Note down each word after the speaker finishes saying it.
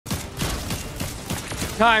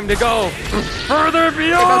Time to go further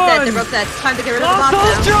beyond. They're both dead. It's time to get rid of the Lost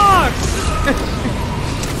boss those now.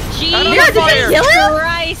 jocks! Jesus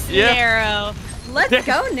Christ, Yep. Nero. Let's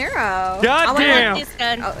go, Nero. God damn. This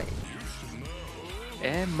gun. Oh,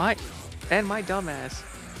 And my dumbass.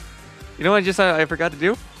 You know what I forgot to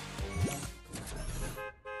do?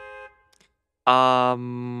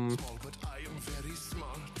 The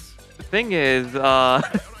thing is,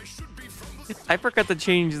 I forgot to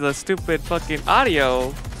change the stupid fucking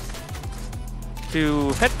audio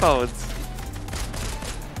to headphones.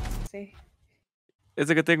 see. It's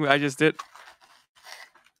a good thing I just did.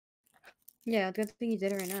 Yeah, good thing you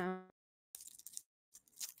did it right now.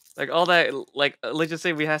 Like all that, like let's just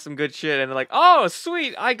say we had some good shit, and they're like, "Oh,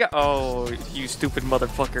 sweet, I got." Oh, you stupid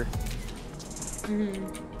motherfucker!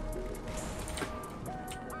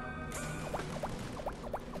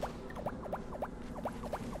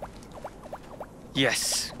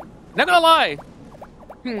 Yes. Not gonna lie.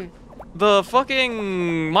 The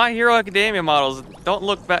fucking My Hero Academia models don't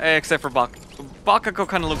look bad, except for Bakako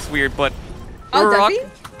kind of looks weird, but. Oh, does he?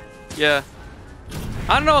 Yeah.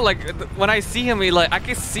 I don't know, like, when I see him, I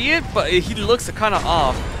can see it, but he looks kind of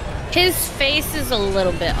off. His face is a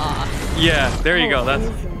little bit off. Yeah, there you go. That's.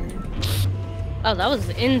 Oh, that was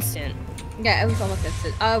instant. Yeah, it was almost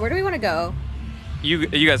instant. Where do we want to go? You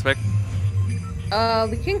guys pick.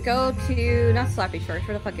 We can go to not Slappy Shores.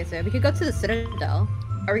 Where the fuck is it? We could go to the Citadel,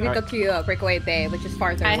 or we could go to Breakaway Bay, which is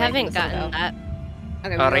farther away. I haven't from the gotten Citadel. that.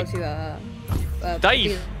 Okay, we'll go to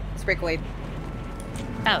Dive. Breakaway.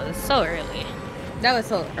 That was so early. That was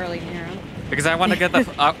so early, Nero. Because I want to get the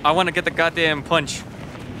I want to get the goddamn punch.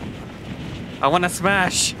 I want to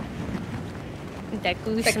smash.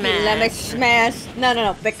 Deku Becky, let me smash. smash.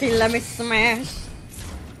 No. Becky, let me smash.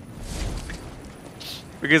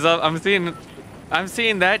 Because I'm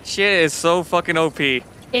seeing that shit is so fucking OP. It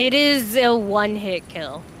is a one-hit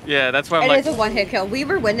kill. Yeah, that's why I'm It like. is a one-hit kill. We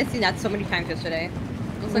were witnessing that so many times yesterday. It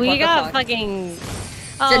was like, We what the got fuck? fucking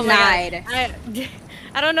oh Denied. My God.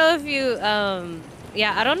 I don't know if you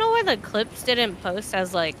yeah, I don't know why the clips didn't post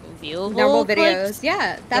as like viewable Normal clips. videos.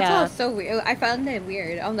 Yeah, that's all so weird. I found it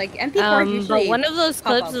weird. I'm like, MP4 usually. But one of those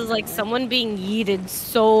clips is like someone being yeeted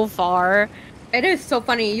so far. It is so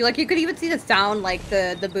funny. You could even see the sound, like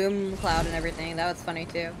the boom cloud and everything. That was funny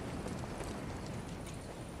too.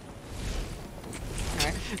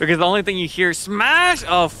 Right. Because the only thing you hear smash.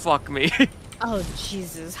 Oh fuck me. Oh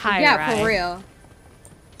Jesus! Hi. Yeah, for real.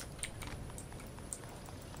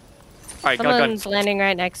 All right, someone's landing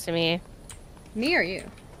right next to me. Me or you?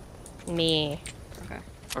 Me. Okay.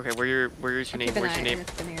 Okay, where's your name? Where's your name?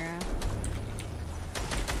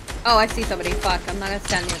 Oh, I see somebody. Fuck, I'm not gonna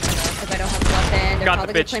stand near them because I don't have a weapon. They're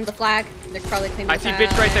probably gonna claim the flag. They're probably claiming the flag. I see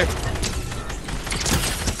bitch right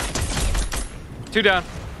there. 2 down.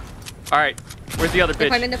 All right, where's the other They're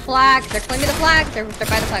bitch? claiming the flag. They're claiming the flag. They're by the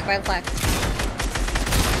flag. By the flag.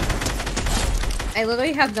 I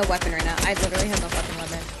literally have no weapon right now. I literally have no fucking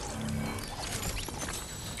weapon.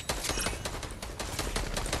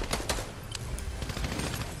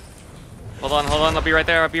 Hold on. I'll be right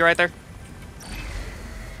there.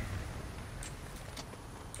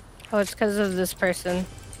 Oh, it's because of this person.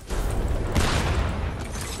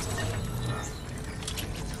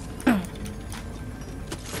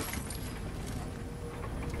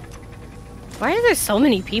 Why are there so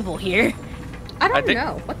many people here? I don't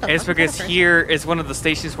know. What the It's fuck because here is one of the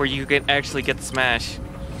stations where you can actually get the smash.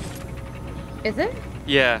 Is it?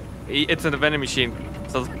 Yeah, it's in the vending machine,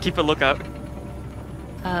 so keep a lookout.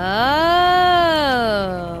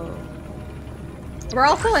 Oh. We're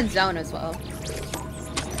also in zone as well.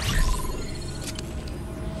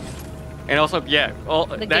 And also, yeah, well,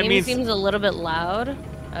 The that game means seems a little bit loud.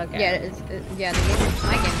 Okay. Yeah, yeah.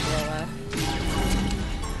 My game's a little loud.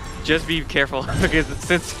 just be careful because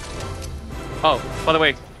since. Oh, by the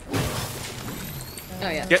way. Oh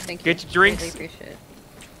yeah. Get Thank your you. drinks. Really appreciate it.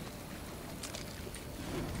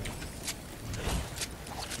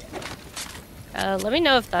 Let me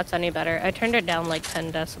know if that's any better. I turned it down like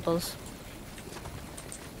 10 decibels.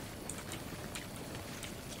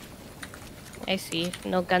 I see.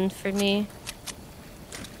 No guns for me.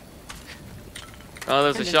 Oh,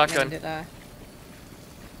 there's a shotgun.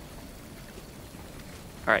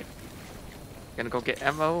 Alright. Gonna go get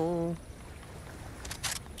ammo.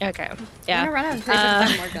 Okay. Yeah. I'm gonna run out and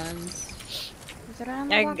find more guns.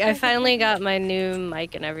 I finally got my new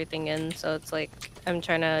mic and everything in, so it's like I'm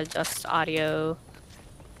trying to adjust audio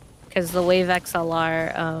because the Wave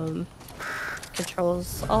XLR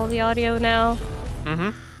controls all the audio now.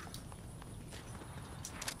 Mm-hmm.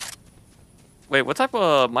 Wait, what type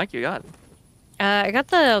of mic you got? I got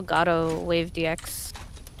the Elgato Wave DX.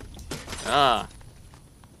 Ah.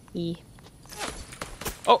 E.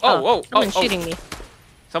 Someone's shooting me.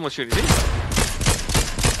 Someone's shooting me.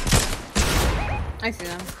 I see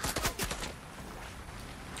them.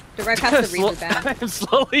 They're right past the reboot bag. I'm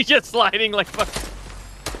slowly just sliding like fuck.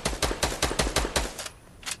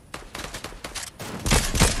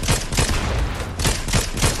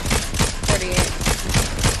 48.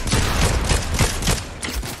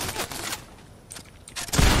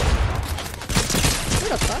 What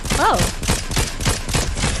the fuck? Oh.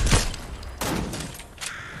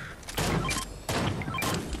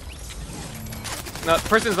 No,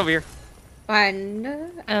 person's over here. And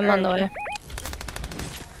I'm on the way.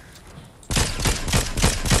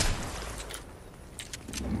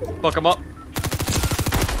 Fuck him up.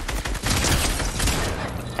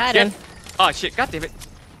 Got Shit. him. Oh shit! God damn it!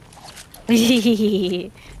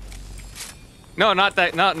 No, not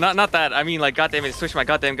that. Not that. I mean, like, god damn it! Switch my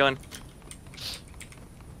goddamn gun.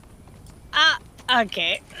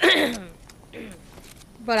 Okay.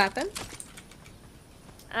 what happened?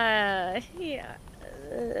 Yeah.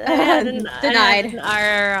 Denied.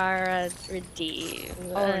 RR redeem.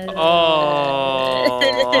 Oh.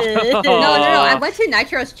 No. I went to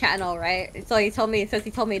Nitro's channel, right? So he told me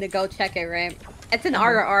to go check it, right? It's an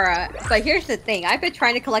Aura. But here's the thing. I've been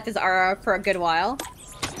trying to collect this Aura for a good while.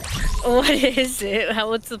 What is it?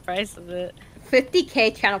 What's the price of it?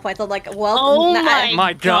 50k channel points. I'm like, well, oh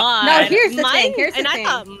my god. No, here's the mine, thing. Here's the thing. I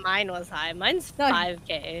thought mine was high. Mine's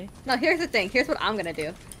 5k. No, here's the thing. Here's what I'm gonna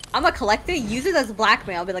do. I'm gonna collect it, use it as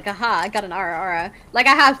blackmail. I'll be like, aha, I got an Aura. Like,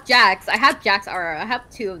 I have Jack's. I have Jack's Aura. I have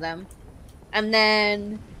 2 of them. And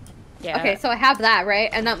then... Yeah. Okay, so I have that, right?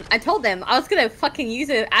 And I told them I was gonna fucking use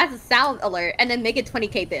it as a sound alert and then make it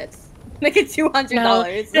 20k bits. Make it $200. No.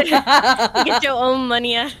 Get your own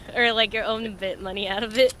money out, or like your own bit money out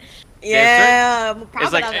of it. Yeah, I'm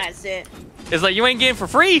proud like, of that shit. It's like, you ain't getting it for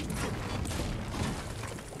free.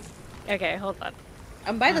 Okay, hold on.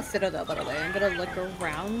 I'm by the Citadel, by the way. I'm gonna look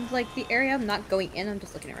around, like, the area. I'm not going in, I'm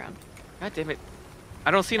just looking around. God damn it. I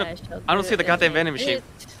don't see I don't see the goddamn vending machine.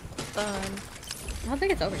 I don't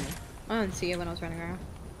think it's over here. I didn't see it when I was running around.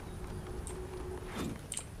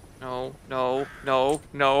 No.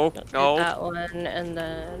 Let's do that one, and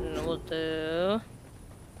then we'll do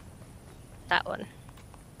that one.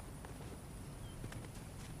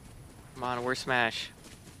 Come on, where's Smash?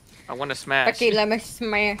 I want to smash. Okay, let me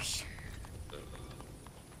smash.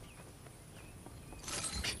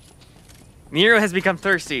 Nero has become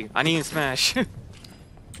thirsty. I need to smash.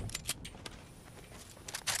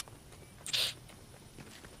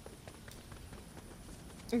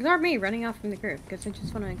 Ignore me running off from the group, because I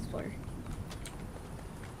just want to explore.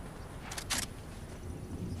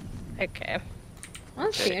 Okay. I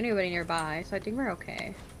don't see anybody nearby, so I think we're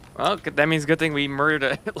okay. Well, that means good thing we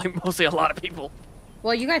murdered like mostly a lot of people.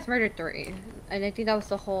 Well, you guys murdered 3, and I think that was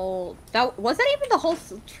the whole. Was that even the whole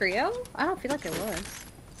trio? I don't feel like it was.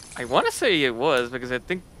 I want to say it was because I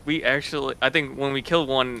think when we killed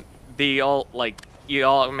one, they all you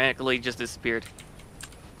automatically just disappeared.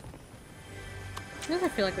 I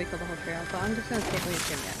don't feel like we killed the whole trio, so I'm just gonna take leave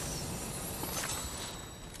him yet.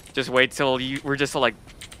 Just wait till we're just like,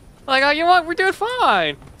 oh, you know what? We're doing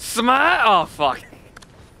fine. Smile. Oh fuck.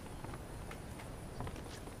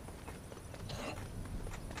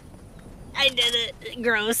 I did it.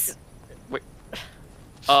 Gross. Wait.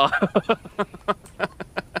 Oh,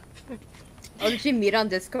 did you meet on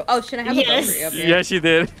Discord? Oh, should I have a battery up here? Yes, you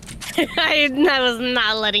did. I was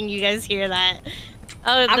not letting you guys hear that.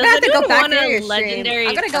 Oh, I'm gonna have to go back during your stream.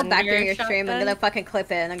 I'm gonna go back during your stream. I'm gonna fucking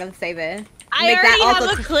clip it and I'm gonna save it. I already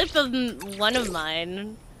have a clip of one of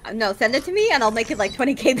mine. No, send it to me and I'll make it like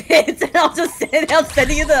 20k bits and I'll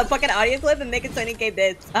send you the fucking audio clip and make it 20k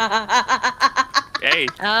bits. Hey,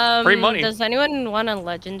 free money. Does anyone want a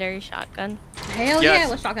legendary shotgun? Hell yeah,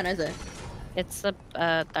 what shotgun is it? It's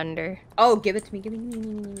a Thunder. Oh, give it to me,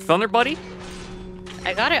 Thunder Buddy?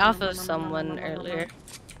 I got it off of someone earlier.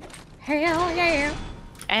 Hell yeah.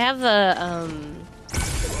 I have the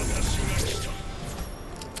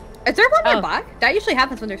Is there one nearby? That usually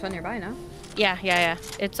happens when there's one nearby, no? Yeah.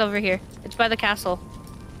 It's over here. It's by the castle.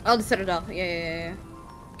 Oh, the Citadel. Yeah.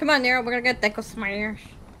 Come on, Nero, we're gonna get Deku Smash.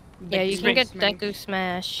 Yeah, you can get Deku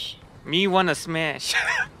Smash. Me wanna smash.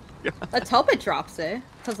 Let's hope it drops it.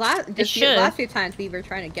 Cause last few times we were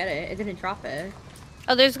trying to get it, it didn't drop it.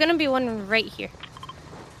 Oh, there's gonna be one right here.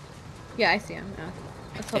 Yeah, I see him. Yeah.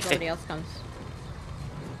 Let's hope nobody else comes.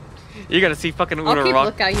 You gotta see fucking Uno I'll keep Rock.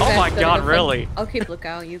 lookout. Oh my god, really? I'll keep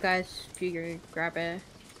lookout. You guys figure grab it.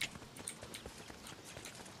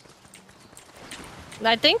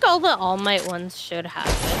 I think all the All Might ones should have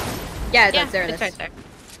it. Yeah, it's there. It's right there.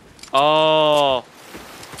 Oh.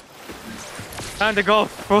 Time to go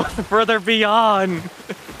further beyond.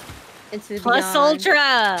 Into Plus beyond.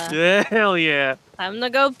 ultra. Yeah, hell yeah. Time to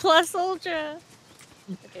go plus ultra.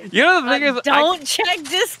 Okay. You know the thing is, don't check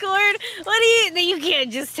Discord. What do you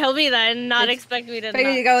can't just tell me that and not expect me to.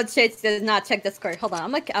 You go with shit does not check Discord. Hold on,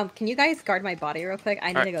 I'm like, can you guys guard my body real quick?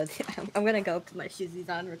 I need to go. I'm gonna go put my shoesies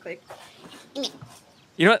on real quick.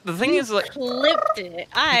 You know what? The thing is, like, clipped it.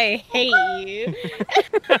 I hate you.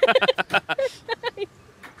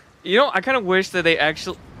 You know, I kind of wish that they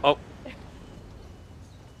actually. Oh.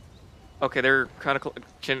 Okay, they're kind of.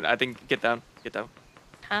 I think get down. Get down.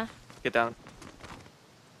 Huh? Get down.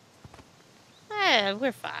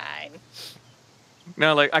 We're fine.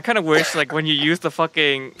 No, like I kind of wish, like when you use the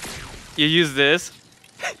fucking, you use this.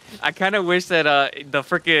 I kind of wish that the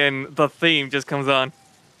theme just comes on.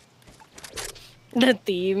 The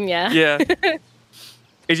theme, yeah. Yeah.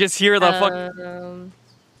 You just hear the fuck.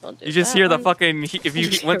 You just hear the fucking. If you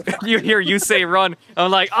when you hear you say run, I'm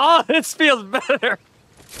like, oh, this feels better.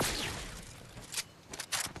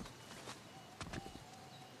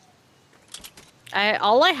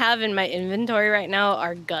 All I have in my inventory right now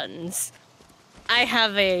are guns. I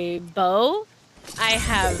have a bow. I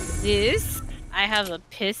have this. I have a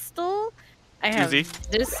pistol. I have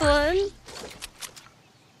this one.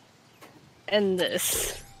 And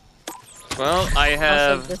this. Well, I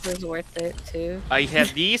have. Also, this is worth it too. I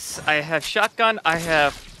have these. I have shotgun. I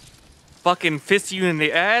have fucking fist you in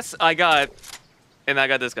the ass. I got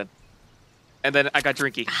this gun. And then I got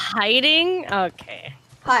drinky. Hiding? Okay.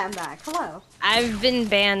 Hi, I'm back. Hello. I've been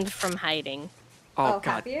banned from hiding. Oh god.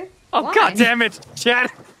 Have you? Oh Why? god damn it,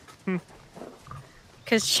 Chad.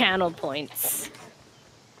 Cause channel points.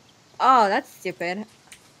 Oh, that's stupid.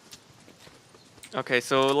 Okay,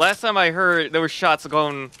 so last time I heard there were shots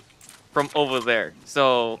going from over there.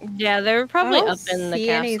 So yeah, they were probably I don't up in the see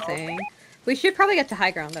castle. anything. We should probably get to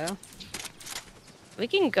high ground though. We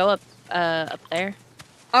can go up there.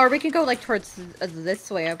 Or we can go like towards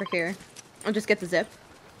this way over here, and just get the zip.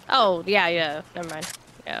 Oh yeah. Never mind.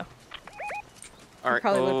 Yeah. all right.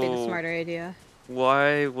 Probably would be the smarter idea.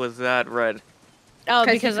 Why was that red? Oh,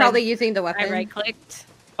 because because he's probably using the weapon. I right clicked.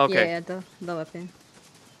 Okay. Yeah, the weapon.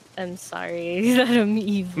 I'm sorry that I'm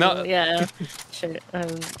evil. No. Yeah. Sure.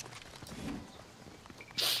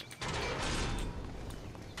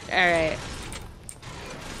 Alright.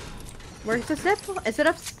 Where's the zip? Is it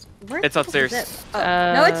up? Where It's is upstairs. the zip? Oh.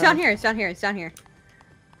 No, it's down here. It's down here. It's down here.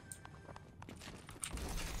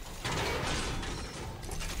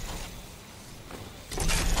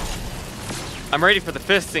 I'm ready for the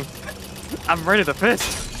fisting. I'm ready to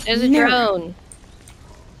fist. There's a drone.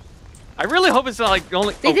 I really hope it's not like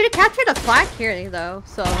only. They didn't capture the flag here though,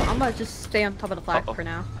 so I'm gonna just stay on top of the flag for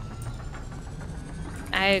now.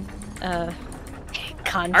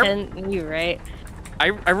 Content, you're right. I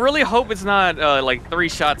really hope it's not like 3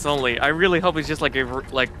 shots only. I really hope it's just like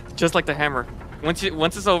just like the hammer. Once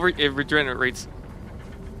it's over, it regenerates.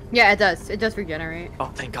 Yeah, it does. It does regenerate.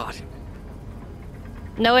 Oh, thank God.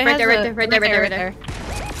 No, it right has right there.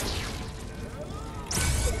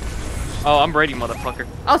 Oh, I'm ready, motherfucker.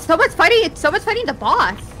 Oh, someone's fighting. Someone's fighting the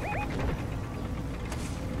boss.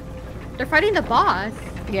 They're fighting the boss.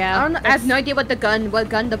 Yeah. I don't know. I have no idea what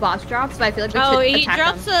gun the boss drops, but I feel like we should he attack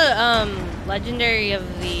drops them. a legendary of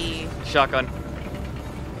the Shotgun.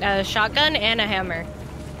 Shotgun and a hammer.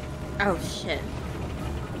 Oh shit.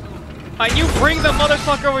 You bring the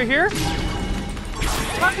motherfucker over here?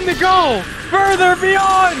 Time to go further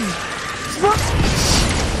beyond.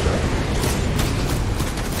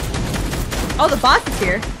 Oh, the boss is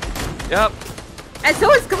here. Yep. And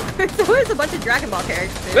so is a bunch of Dragon Ball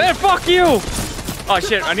characters. Man, fuck you! Oh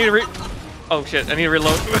shit, I need to Oh shit, I need to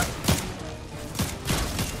reload.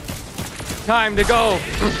 Time to go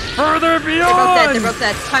further beyond! They're both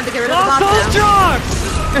dead. Time to get rid of the boss now.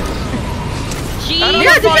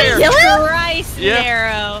 Jesus Christ, yeah.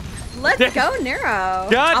 Nero. Let's go, Nero.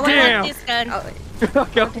 God damn. This gun.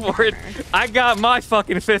 Go for it. I got my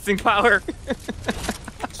fucking fisting power.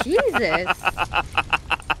 Jesus.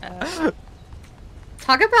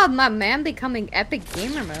 Talk about my man becoming epic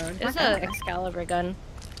gamer mode. It's an Excalibur gun.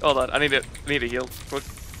 Hold on, I need to heal.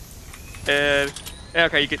 And yeah,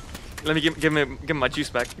 okay, you could let me give him my juice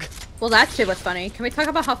back. Well, that shit was funny. Can we talk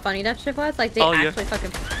about how funny that shit was? Like they actually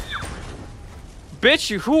fucking.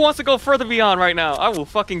 Bitch, who wants to go further beyond right now? I will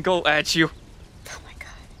fucking go at you. Oh my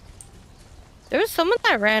god. There was someone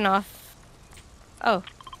that ran off. Oh,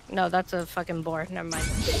 no, that's a fucking boar. Never mind.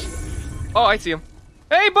 Oh, I see him.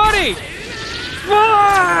 Hey, buddy!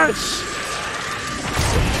 Smash!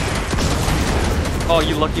 Oh,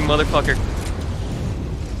 you lucky motherfucker.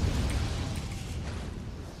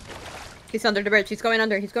 He's under the bridge. He's going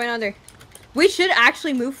under. He's going under. We should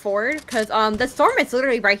actually move forward because the storm is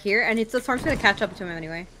literally right here, and the storm's gonna catch up to him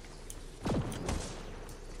anyway.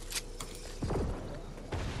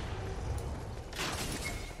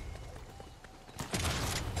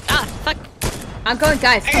 Ah, fuck! I'm going,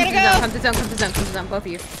 guys. I gotta go. Come to zone. Come to zone. Come to zone. Both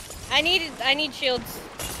of you. I need shields.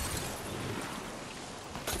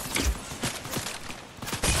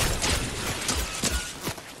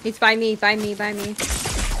 He's by me. By me. By me.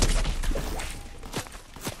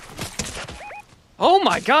 Oh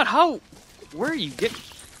my god, how? Where are you getting?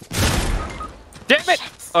 Damn it!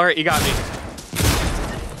 Alright, you got me.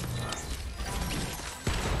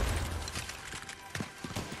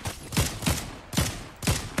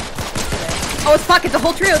 Oh, it's fuck. It's a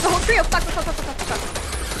whole trio. It's a whole trio. Fuck, fuck, fuck, fuck, fuck,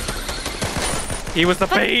 fuck. He was the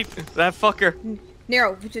bait. That fucker.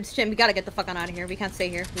 Nero, Shin, we gotta get the fuck on out of here. We can't stay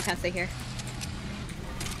here. We can't stay here.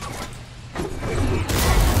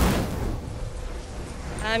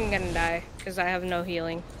 I'm gonna die because I have no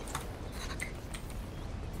healing.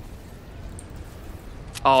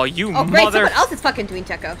 Oh, you Oh, mother. great. Someone else is fucking doing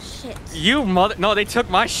Checo. Shit. You mother. No, they took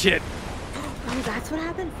my shit. Oh, that's what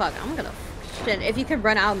happened? Fuck, I'm gonna... Shit, if you can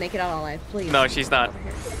run out and make it out alive, please. No, she's not.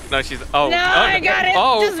 No, she's. Oh. No, oh, I got it.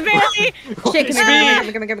 Oh. Just barely. Shit, come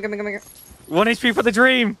here, come here, come here, come here, come here. 1 HP for the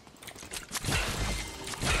dream.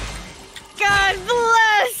 God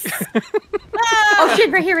bless. Oh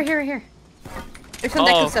shit, right here, right here, right here. There's some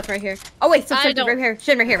Deku stuff right here. Oh wait, some stuff right here.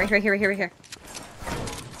 Shit, right here, right here, right here, right here.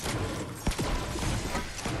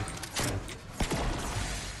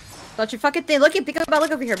 Don't you fucking think? Look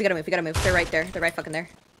over here. We gotta move. We gotta move. They're right there. They're right fucking there.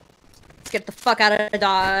 Let's get the fuck out of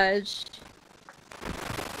Dodge.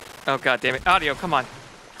 Oh god damn it. Audio, come on.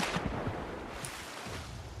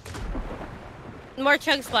 More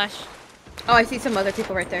chug splash. Oh, I see some other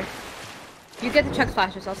people right there. You get the chug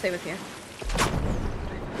splashes. I'll stay with you.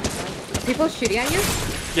 Are people shooting at you?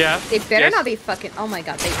 Yeah. They better not be fucking. Oh my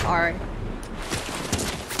god, they are.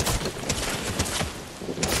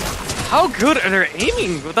 How good are they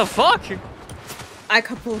aiming? What the fuck? I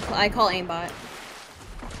call aimbot.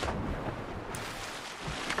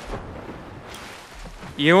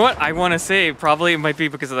 You know what? I want to say probably it might be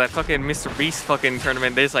because of that fucking Mr. Beast fucking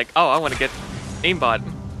tournament. They're just like, oh, I want to get aimbot.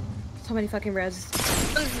 So many fucking res.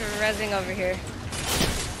 Who's rezzing over here?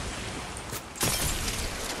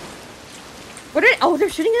 What are? Oh, they're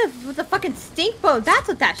shooting it with a fucking stink bow. That's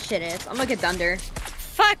what that shit is. I'm gonna get Dunder.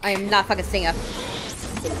 Fuck. I am not fucking staying up.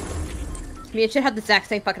 Me and should have the exact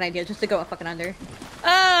same fucking idea, just to go fucking under.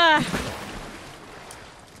 I'll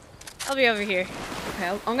be over here. Okay,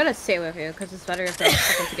 I'm gonna stay with you because it's better if they're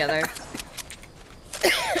fucking together.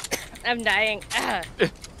 I'm dying.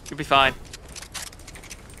 You'll be fine.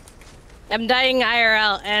 I'm dying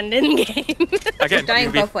IRL and in game. Again,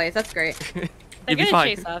 dying both ways. That's great. They're be gonna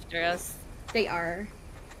fine. chase after us. They are.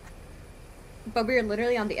 But we're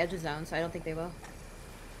literally on the edge of zone, so I don't think they will.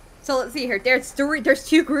 So let's see here. There's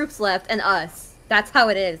 2 groups left and us. That's how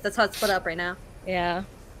it is. That's how it's split up right now. Yeah.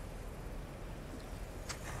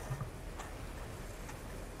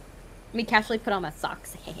 Let me casually put on my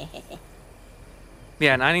socks.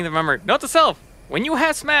 Yeah, and I need to remember. Note to self: when you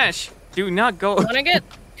have Smash, do not go. I wanna get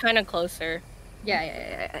kind of closer.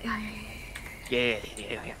 Yeah. Yeah.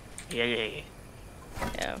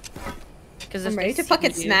 Because I'm ready to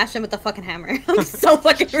fucking smash him with the fucking hammer. I'm so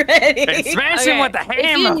fucking ready. Hey, smash him with the hammer.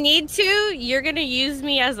 If you need to, you're gonna use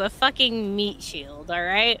me as a fucking meat shield,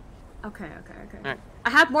 alright? Okay. Right. I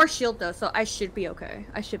have more shield though, so I should be okay.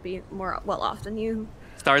 I should be more well off than you.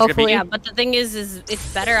 Star's gonna be. Yeah, but the thing is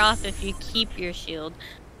it's better off if you keep your shield.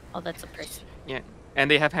 Oh, that's a person. Yeah,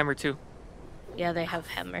 and they have hammer too. Yeah, they have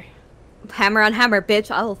hammer. Hammer on hammer,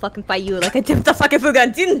 bitch. I will fucking fight you like I did with the fucking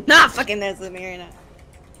Fugan. Do not fucking mess with me right now.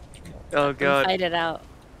 Oh god. Fight it out.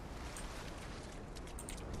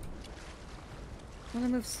 I'm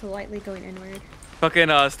gonna move slightly going inward. Fucking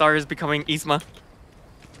Star is becoming Isma.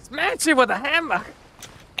 Smash it with a hammer.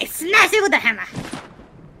 I smash it with the hammer.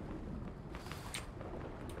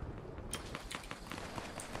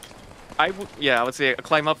 I would say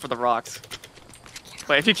climb up for the rocks.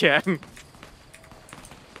 But if you can.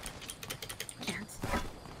 Can't. I'm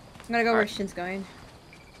gonna go where Shin's going.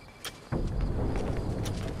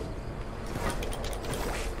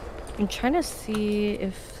 I'm trying to see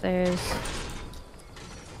if there's...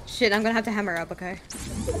 Shit, I'm gonna have to hammer up, okay?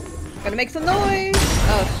 Gotta make some noise!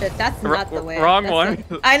 Oh shit, that's not the way. Wrong That's one.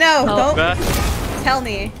 I know, Oh. don't tell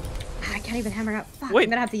me. I can't even hammer up. Fuck, Wait. I'm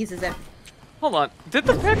gonna have to use a zip. Hold on. Did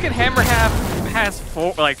the fucking hammer has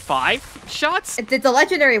 5 shots? The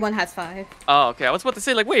legendary one has 5. Oh, okay. I was about to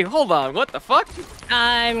say, like, wait, hold on. What the fuck?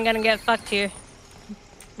 I'm gonna get fucked here.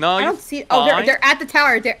 No, I don't see. Oh, they're at the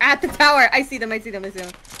tower. They're at the tower. I see them.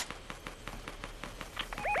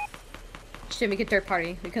 shit, we can third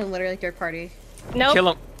party. We can literally third party. Nope.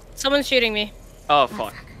 Kill him. Someone's shooting me. Oh,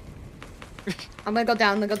 fuck. I'm gonna go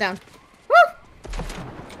down, Woo!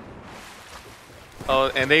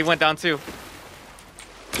 Oh, and they went down too.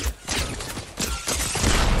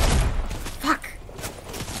 Fuck.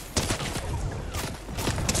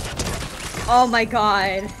 Oh my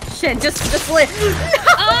god. Shit, just lit.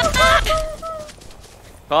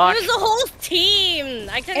 Fuck. It was a whole team.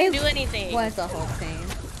 I couldn't do anything. Was a whole team.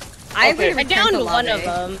 Okay. I downed one of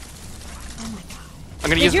them. I'm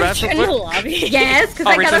gonna use that in the lobby. Yes, because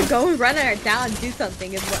I gotta return. go run her down and do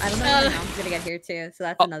something. I don't know when I'm gonna get here too, so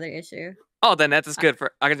that's another issue. Oh, then that's good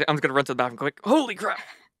for. I'm just gonna run to the bathroom quick. Holy crap!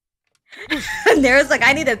 Nero's like,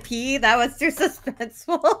 I need to pee. That was too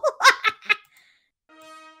suspenseful.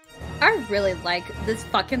 I really like this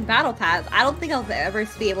fucking battle pass. I don't think I'll ever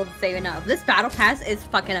be able to say enough. This battle pass is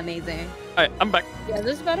fucking amazing. Alright, I'm back. Yeah,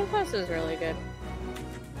 this battle pass is really good.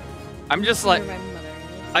 I'm just like,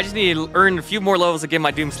 I just need to earn a few more levels to get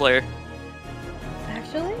my Doomslayer.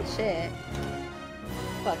 Actually, shit.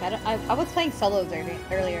 Fuck, I was playing solos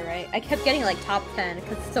earlier, right? I kept getting like top 10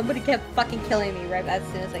 because somebody kept fucking killing me right as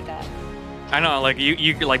soon as I got. I know, like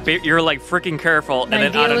you're like freaking careful, and then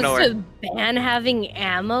idea out of was nowhere. to ban having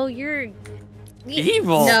ammo. You're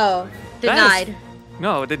Evil. No, denied.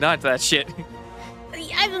 No, did not that shit.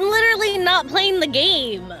 I'm literally not playing the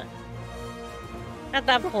game. At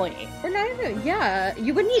that point. We're not even. Yeah,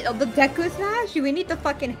 you would need the Deku Smash. You would need the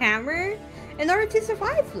fucking hammer in order to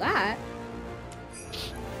survive that.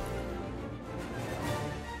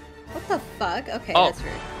 What the fuck? Okay, that's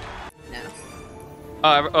rude. No.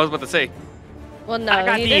 I was about to say. Well,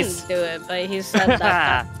 no, he didn't do it, but he said that.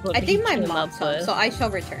 That's what I think my came mom's up home, with. so I shall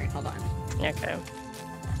return. Hold on. Okay.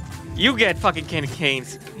 You get fucking candy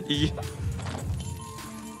canes. Yeah,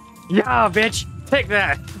 bitch. Take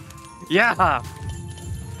that. Yeah.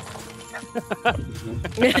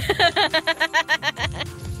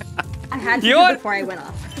 I had to You do know it what? before I went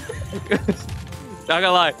off. Not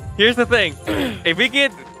gonna lie. Here's the thing. If we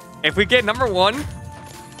get #1,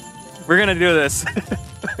 we're gonna do this.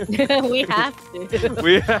 We have to.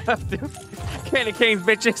 We have to. Candy canes,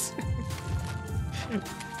 bitches.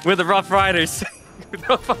 We're the Rough Riders.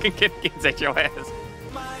 Throw fucking candy canes at your ass.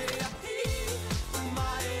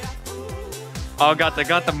 Oh, got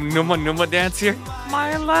the Numa dance here.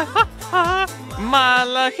 My la ha, my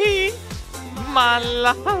la he, my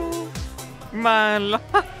la ha, my la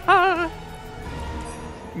ha.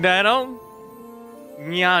 Dano,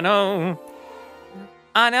 nyano.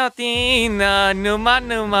 Anatina, numa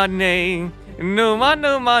ne, numa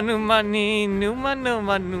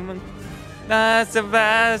ne. That's a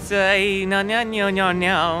bad na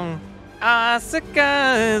nya.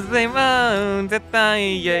 Asuka, they moan,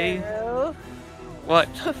 What?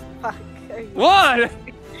 The fuck are you What?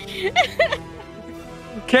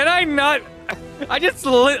 Can I not? I just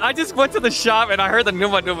went to the shop and I heard the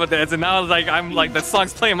Numa dance, and now I'm like the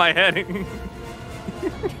song's playing in my head.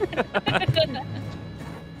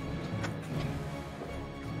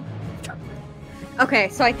 Okay,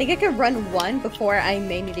 so I think I can run one before I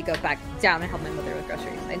may need to go back down and help my mother with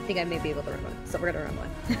groceries. I think I may be able to run one, so we're gonna run one.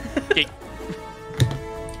 Okay.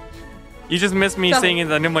 You just missed me singing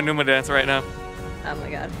the Numa dance right now. Oh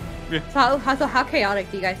my god. Yeah. So how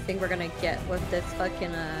chaotic do you guys think we're gonna get with this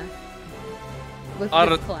fucking with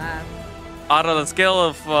this collab? Out of the scale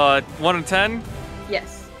of 1 to 10?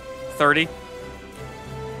 Yes. 30.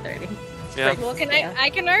 30. Yeah. Well, I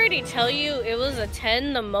can already tell you it was a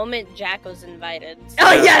 10 the moment Jack was invited. So.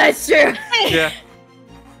 Oh yeah, that's true. Yeah.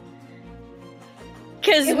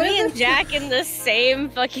 Cause me and Jack in the same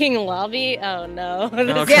fucking lobby. Oh no.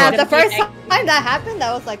 Yeah, the first time that happened,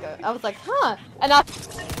 I was like, huh. And now,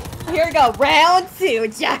 here we go, round 2,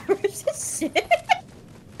 Jack versus shit.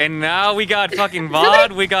 And now we got fucking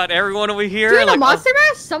VOD. We got everyone over here. Doing like, the Monster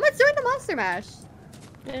Mash? Someone's doing the Monster Mash.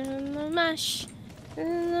 In the mash.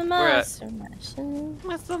 In the Monster Mash.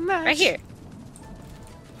 Monster Mash. Right here.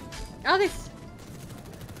 Oh, this.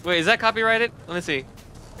 Wait, is that copyrighted? Let me see.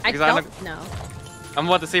 I don't know. I'm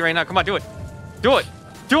about to see right now. Come on, do it. Do it.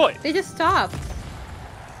 Do it. They just stopped.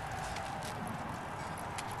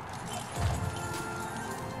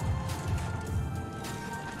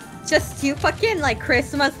 Just two fucking like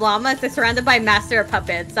Christmas llamas. They're surrounded by master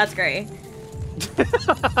puppets. That's great.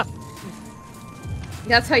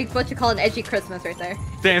 That's what you call an edgy Christmas right there.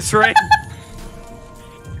 That's right.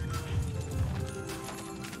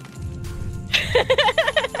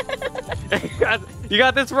 You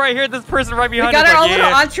got this right here. This person right behind us. We got our own little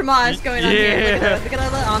yeah. entourage going on here. Look at we got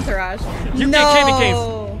our little entourage. You no. get candy canes.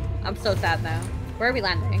 I'm so sad now. Where are we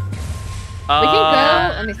landing? We can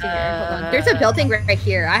go. Let me see here. Hold on. There's a building right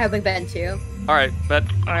here. I haven't been to. All right, bet.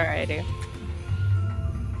 Alrighty.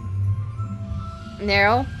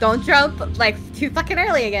 Nero, don't jump like too fucking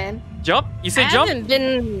early again. Jump? You say jump?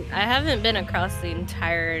 I haven't been across the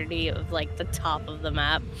entirety of like the top of the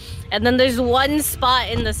map, and then there's one spot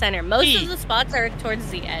in the center. Most of the spots are towards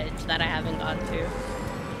the edge that I haven't gone to.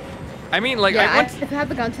 I mean, like I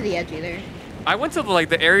haven't gone to the edge either. I went to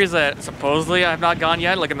the areas that supposedly I've not gone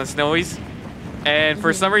yet, like in the snowies, and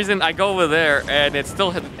for some reason I go over there and it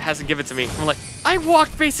still hasn't given it to me. I'm like, I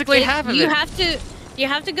walked basically half of it. You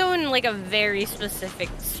have to go in like a very specific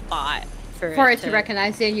spot for it to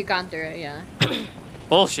recognize that you've gone through it. Yeah.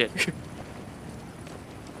 Bullshit.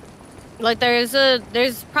 Like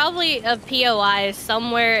there's probably a POI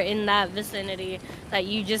somewhere in that vicinity that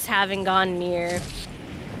you just haven't gone near,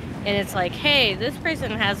 and it's like, hey, this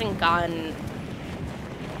person hasn't gone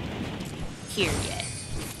here yet.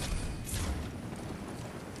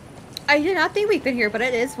 I do not think we've been here, but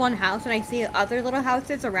it is one house, and I see other little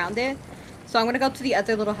houses around it. So I'm gonna go to the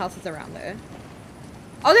other little houses around it.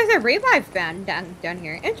 Oh, there's a revive band down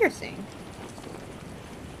here. Interesting.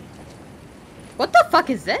 What the fuck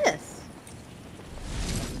is this?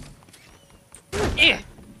 Yeah.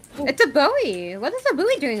 It's a buoy. What is a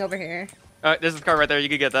buoy doing over here? There's a car right there. You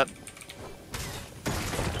can get that.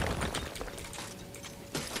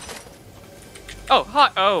 Oh,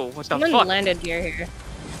 hot. Oh, what the fuck? Someone landed near here.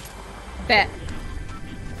 Bet.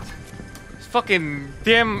 Fucking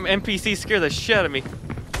damn NPC scared the shit out of me.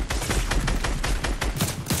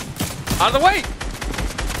 Out of the way!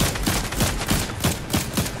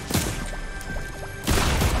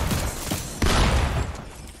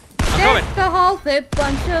 I'm coming. The whole flip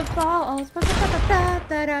bunch of balls.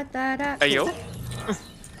 Hey yo.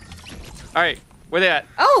 Alright, where they at?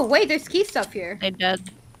 Oh wait, there's key stuff here. They dead.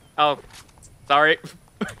 Oh, sorry.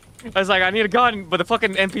 I was like, I need a gun, but the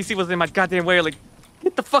fucking NPC was in my goddamn way. Like,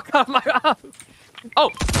 get the fuck out of my house.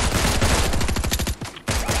 Oh.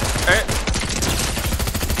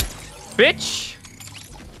 Bitch.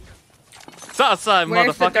 It's outside, motherfucker.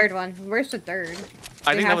 Where's the third one? Where's the third?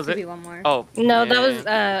 I think that was it. Be one more. Oh. No, that was,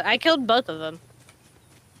 I killed both of them.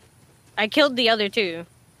 I killed the other two.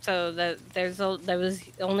 So there was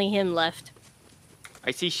only him left.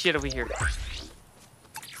 I see shit over here.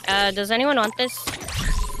 Does anyone want this?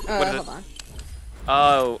 Hold on.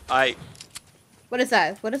 Oh, What is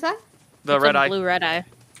that? What is that? The red eye. Blue red eye.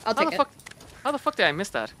 I'll take it. How the fuck did I miss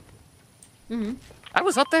that? Mm-hmm. I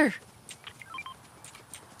was up there.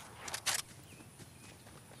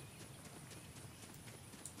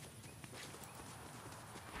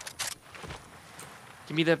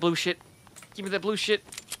 Give me that blue shit. Give me that blue shit.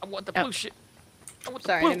 I want the blue shit.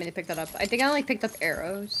 Sorry, I didn't mean to pick that up. I think I only picked up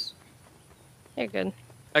arrows. You're good.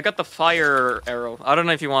 I got the fire arrow. I don't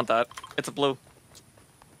know if you want that. It's a blue.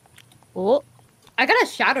 Oh. I got a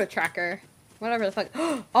shadow tracker. Whatever the fuck.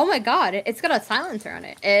 Oh my god, it's got a silencer on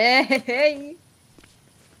it. Hey.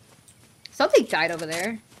 Something died over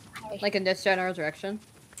there. Like in this general direction.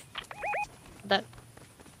 That.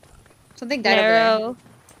 Something died Nero. over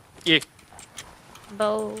there. Yeah.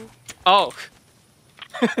 Bow. Oh.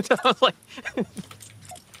 I was like...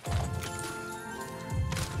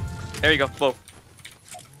 There you go, bow.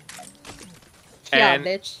 Yeah,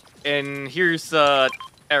 bitch. And here's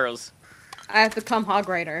arrows. I have become Hog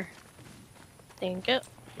Rider. Thank you.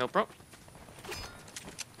 No problem.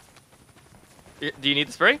 Do you need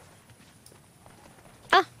the spray?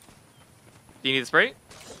 Ah. Do you need the spray?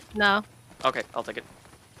 No. Okay, I'll take it.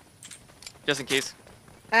 Just in case.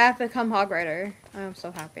 I have become Hog Rider. I'm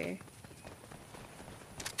so happy.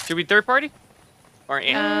 Should we third party? Or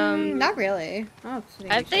not really.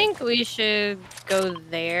 I think we should go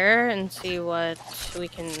there and see what we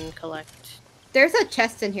can collect. There's a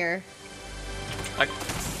chest in here.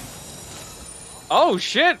 Oh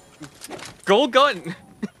shit! Gold gun.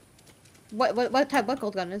 What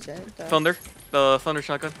gold gun is it? Thunder. The thunder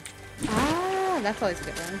shotgun. Ah, that's always a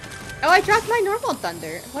good one. Oh, I dropped my normal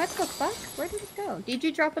thunder. What the fuck? Where did it go? Did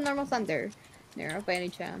you drop a normal thunder, Nero, by any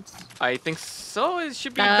chance? I think so. It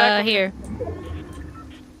should be back here.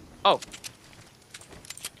 Oh.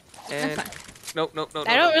 And That's fine. No.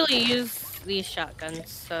 I don't really use these shotguns,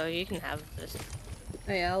 so you can have this.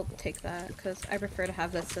 Oh yeah, I'll take that because I prefer to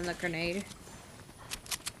have this than the grenade.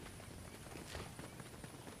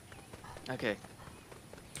 Okay.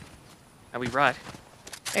 Now we ride.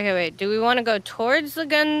 Okay, wait. Do we want to go towards the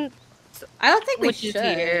gun? I don't think we should.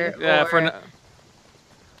 Here, yeah, for now.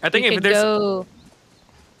 I think if there's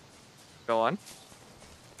go on.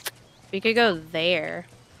 We could go there.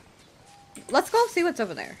 Let's go see what's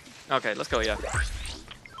over there. Okay, let's go. Yeah.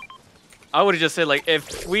 I would have just said like,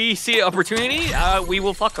 if we see an opportunity, we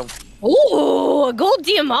will fuck them. Ooh, a gold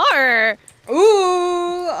DMR.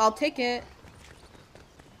 Ooh, I'll take it.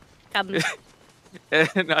 And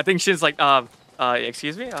I think Shin's like,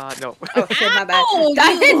 excuse me? No. Oh shit, my bad. Ow,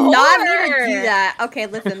 I did not mean to whore. do that. Okay,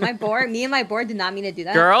 listen, me and my board did not mean to do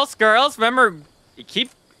that. Girls, remember, keep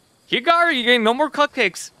guard. You're getting no more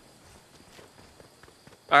cupcakes.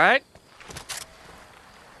 All right.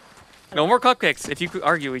 No more cupcakes if you could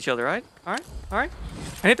argue each other, right? All right, all right.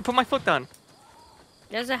 I need to put my foot down.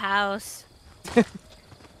 There's a house.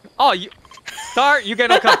 Oh, Star, you get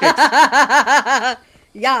no cupcakes.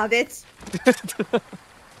 Yeah, bitch.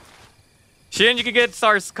 Shin, you can get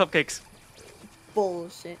Star's cupcakes.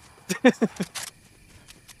 Bullshit.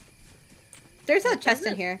 There's a chest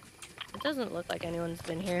in here. It doesn't look like anyone's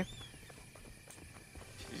been here.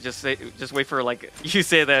 Just wait for like you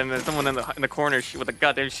say that, and then someone in the corner with a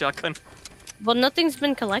goddamn shotgun. Well, nothing's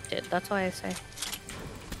been collected. That's why I say.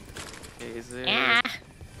 Okay, is there... Yeah.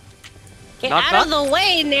 Get Knock, out of the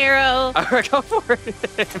way, Nero. All right, go for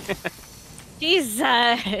it. Jesus. All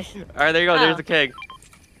right, there you go. There's the keg.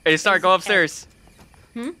 Hey, Star, go upstairs.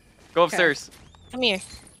 Go upstairs. Come here.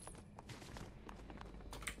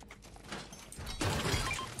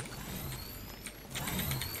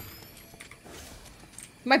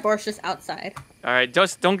 My board's just outside. All right,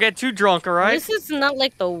 just don't get too drunk, all right? This is not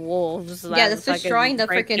like the wolves. Yeah, that's fucking destroying the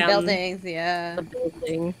break freaking down buildings. Yeah. The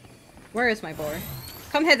building. Where is my board?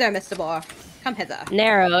 Come hither, Mr. Boar. Come hither.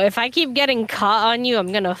 Nero, if I keep getting caught on you,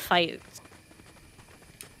 I'm gonna fight.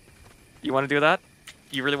 You want to do that?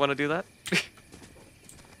 You really want to do that?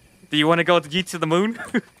 Do you want to go to the moon?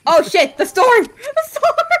 Oh shit! The storm! The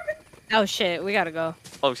storm! Oh shit, we gotta go.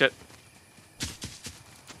 Oh shit.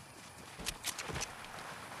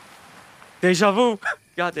 Deja vu.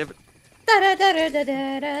 God damn it. Da da da da da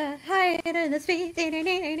da da. Hide in the street.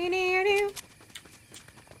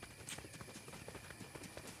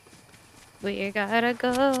 We gotta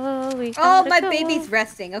go. We Oh, gotta my go. baby's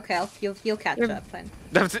resting. Okay, you'll catch up then.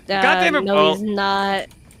 God damn it. No, he's not.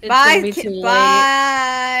 It's Bye, gonna be too late.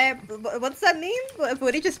 bye. What's that mean?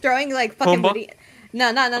 Woody just throwing like fucking Pumbaa? Woody. No.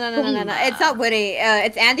 It's not Woody.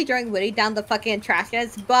 It's Andy throwing Woody down the fucking trash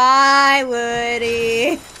cans. Bye,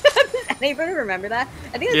 Woody. Anybody remember that?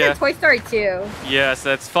 I think it's Yeah. in Toy Story 2. Yes,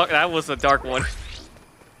 that was a dark one.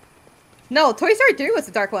 No, Toy Story 3 was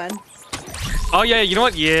the dark one. Oh yeah, you know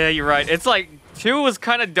what? Yeah, you're right. It's like 2 was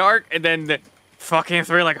kind of dark, and then fucking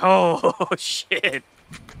 3 like, oh shit.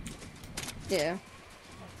 Yeah.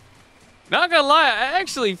 Not gonna lie, I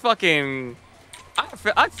actually fucking,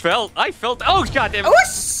 I felt. Oh god damn it. Oh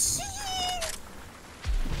shit!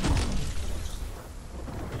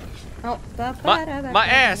 Oh, My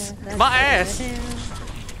ass.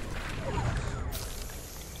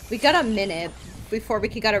 We got a minute before we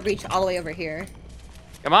gotta reach all the way over here.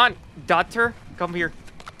 Come on, daughter, come here.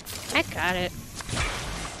 I got it.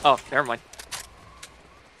 Oh, never mind.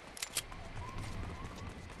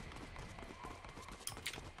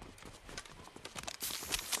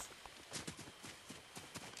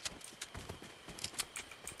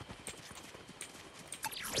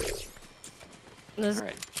 This All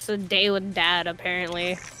right. is a day with Dad,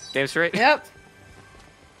 apparently. Game straight. Yep.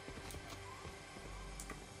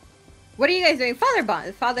 What are you guys doing?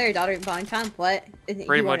 Father daughter bond time? What? Pretty you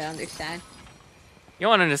much. won't understand. You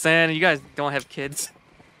don't understand. You guys don't have kids.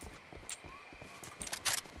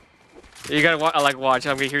 You gotta watch.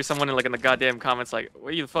 I'm gonna hear someone in the goddamn comments like,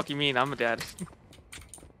 "What the fuck you mean? I'm a dad."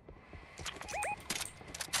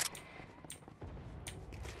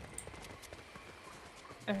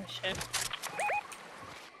 Oh shit.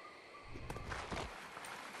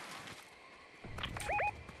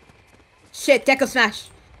 Shit, Deco Smash!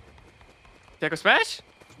 Deco smash?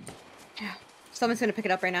 Yeah. Someone's gonna pick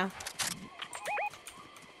it up right now.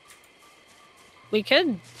 We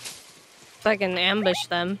could fucking ambush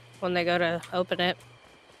them when they go to open it.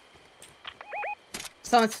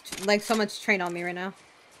 Someone's trained on me right now.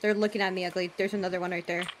 They're looking at me ugly. There's another one right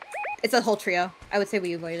there. It's a whole trio. I would say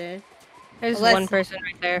we avoided. There's Unless- one person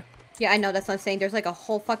right there. Yeah, I know, that's what I'm saying. There's like a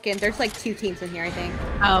whole fucking... There's like 2 teams in here, I think.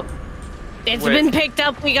 Oh. It's Wait. been picked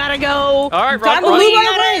up. We gotta go. All right, Time run, to run. move run. out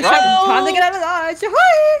of the way! Run. Time to get out of Dodge!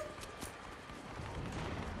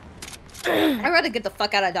 Hi! I'd rather get the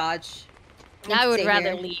fuck out of Dodge. than I would stay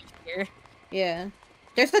rather here. leave here. Yeah.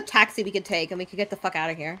 There's the taxi we could take and we could get the fuck out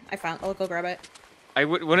of here. I'll go grab it.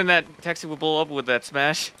 Wouldn't that taxi would blow up with that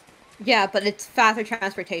smash? Yeah, but it's faster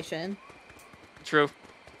transportation. True.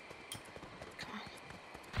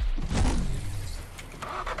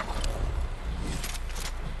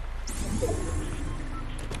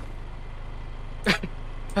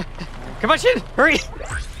 Come on, shit! Hurry!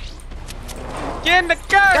 Get in the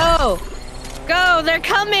car! Go! Go! They're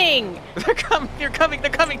coming! They're coming! They're coming!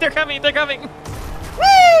 They're coming! They're coming! They're coming!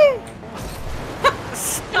 Woo!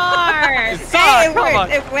 Star! Star, Hey, come on!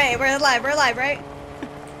 wait, we're alive, right?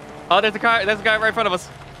 Oh, there's a car. There's a guy right in front of us.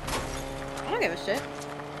 I don't give a shit.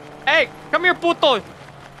 Hey, come here, puto!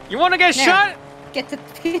 You wanna get There. shot? Get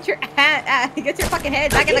your fucking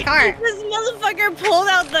head back in the car. This motherfucker pulled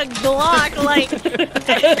out the Glock like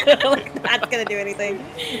That's gonna do anything.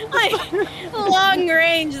 like long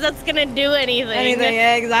range. That's gonna do anything. Anything,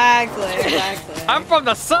 yeah, exactly. I'm from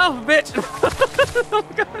the south, bitch. Oh,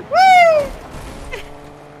 God.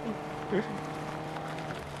 Woo!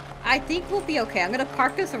 I think we'll be okay. I'm gonna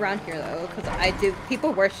park us around here though, because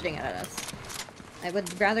people were shooting at us. I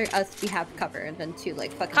would rather us have cover than to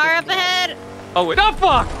like fucking. Car up ahead. Oh wait, oh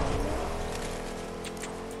fuck!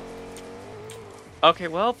 Okay,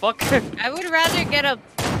 well, fuck. I would rather get up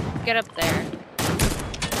there.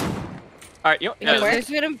 All right, you. Because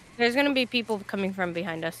Yeah, there's gonna be people coming from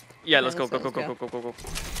behind us. yeah, let's go. let's Go. go.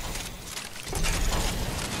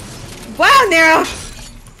 Wow, Nero!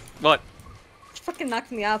 What? Fucking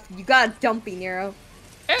knocked me off. You got a dumpy, Nero.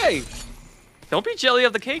 Hey! Don't be jelly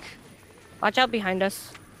of the cake. Watch out behind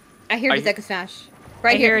us. I hear the deck of smash. I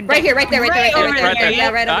Right hear here, right there. Right there. Yeah,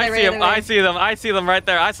 right over there. I see them right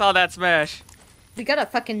there. I saw that smash. We gotta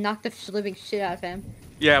fucking knock the living shit out of him.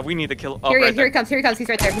 Yeah, we need to kill. Oh, Here he right is, here he there. comes, He's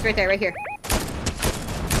right there, right here.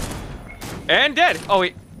 And dead. Oh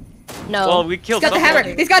wait. No. Well, we killed. He's got the someone.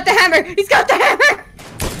 hammer! He's got the hammer!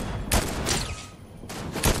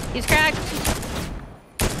 He's cracked.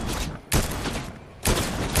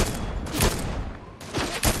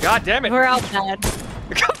 God damn it. We're all bad.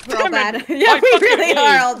 God We're all damn it. bad. Yeah, My we fucking really aim.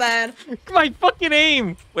 are all bad. My fucking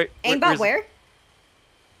aim. Wait. Aimbot where's- where?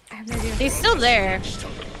 I have no idea. He's still there.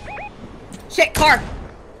 Shit, car!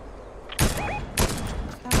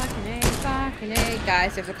 Fucking A.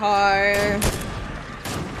 Guys, there's a car.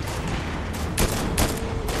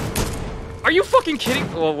 Are you fucking kidding?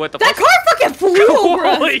 Oh, what the That fuck? car fucking flew over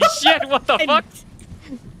us! Holy shit! What the fuck?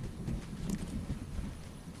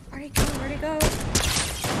 Where'd he go?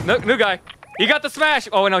 No, new guy. He got the smash.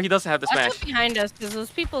 Oh no, he doesn't have the Watch smash. out behind us, because those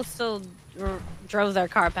people still drove their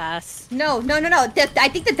car past. No. I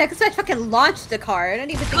think the deck smash fucking launched the car. I don't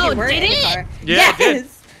even think Oh, it worked did in the it? car. Yeah, it did.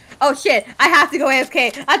 Yes! Oh shit, I have to go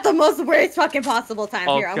AFK at the most worst fucking possible time.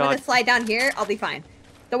 Oh, Here, I'm gonna God. slide down here. I'll be fine.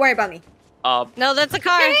 Don't worry about me. No, that's a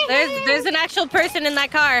car. There's an actual person in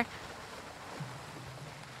that car.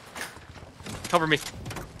 Cover me.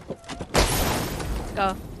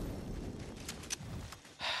 Go.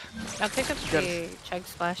 I'll pick up the chug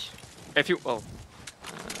splash. If you, oh.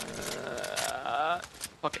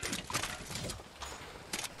 Fuck it.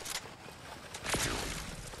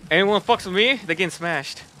 Anyone fucks with me, they getting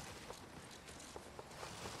smashed.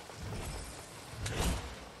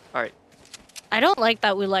 Alright. I don't like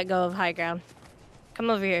that we let go of high ground. Come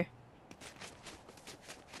over here.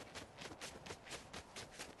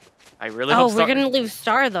 I really Oh, hope we're gonna leave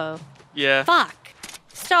Star though. Yeah. Fuck.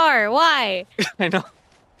 Star, why? I know.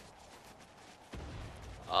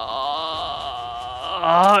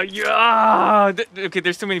 Yeah. Okay,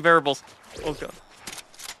 there's too many variables. Oh god.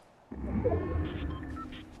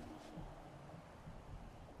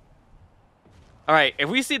 Alright, if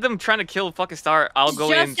we see them trying to kill fucking Star, I'll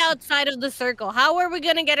go in. Just outside of the circle. How are we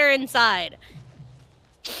gonna get her inside?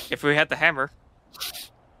 If we had the hammer.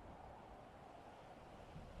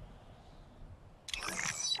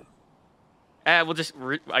 We'll just.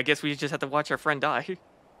 I guess we just have to watch our friend die.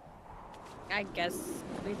 I guess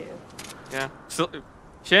we do. Yeah. So,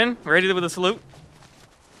 Shin, ready with a salute?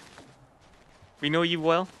 We know you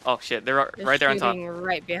well. Oh shit, they're right there on top.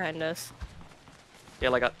 Right behind us. Yeah,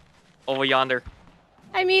 like over yonder.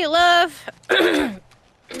 Hi, Meatloaf.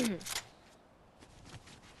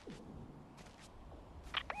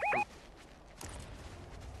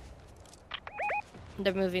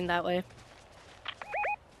 They're moving that way.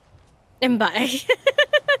 And bye.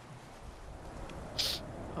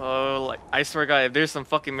 Oh, like I swear, to God, if there's some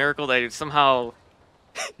fucking miracle that somehow,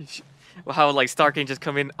 how like Star can just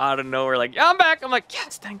come in out of nowhere, like yeah, I'm back. I'm like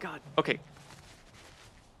yes, thank God. Okay.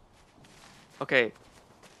 Okay.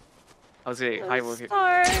 I was saying hi. Here.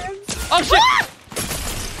 Oh shit!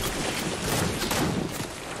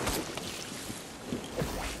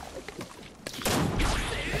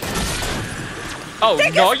 Oh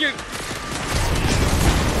no, you!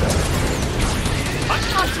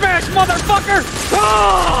 I smash, motherfucker!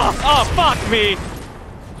 Oh, fuck me!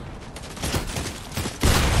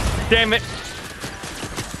 Damn it!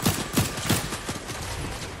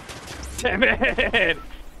 Damn it!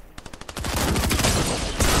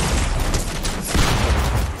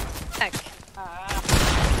 Heck.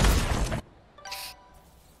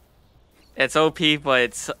 It's OP, but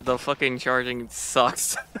it's the fucking charging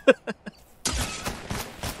sucks.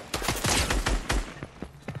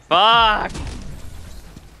 Fuck!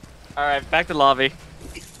 Alright, back to lobby.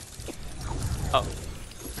 Oh.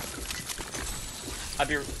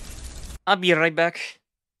 I'll be right back.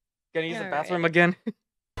 Gonna use the bathroom again.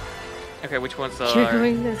 Okay, which one's You're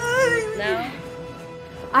going this now?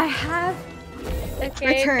 I have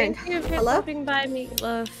returned. Thank you for stopping by me,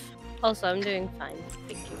 love. Also, I'm doing fine.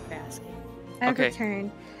 Thank you for asking. I have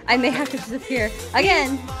returned. I may have to disappear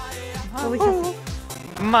again.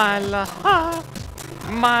 My love.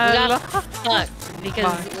 My love. Fucked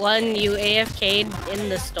because one, you AFK'd in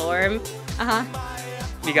the storm.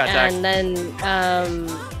 You got Jack. And then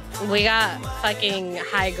we got fucking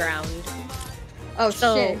high ground. Oh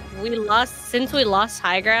so we lost. Since we lost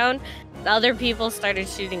high ground, the other people started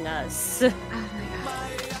shooting us. Oh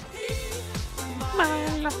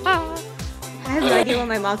my god. I have no idea when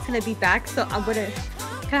my mom's gonna be back, so I'm gonna.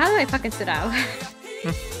 How do I fucking sit out?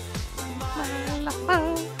 My love,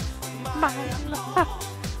 my love,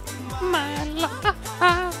 my love,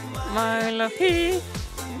 my love,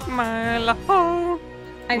 my love.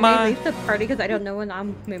 I may leave the party because I don't know when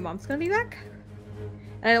my mom's gonna be back.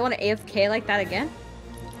 And I don't want to AFK like that again.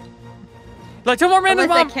 Like 2 more minutes,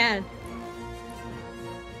 Mom! I can.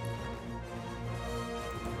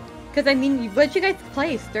 Because I mean, what did you guys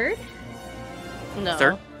place? Third? No.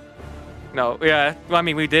 Third? No, yeah. Well, I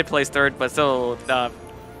mean, we did place third, but still,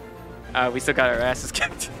 we still got our asses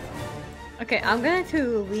kicked. Okay, I'm going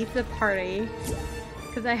to leave the party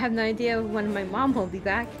because I have no idea when my mom will be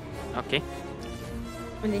back. Okay.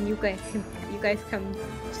 And then you guys can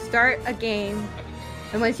start a game.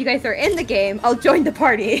 And once you guys are in the game, I'll join the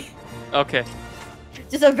party. Okay.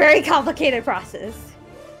 Just a very complicated process.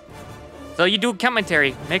 So you do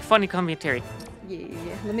commentary. Make funny commentary. Yeah.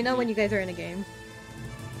 Let me know when you guys are in a game.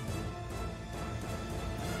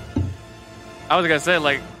 I was gonna say,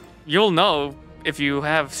 like, you'll know if you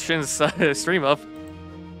have Shin's stream up.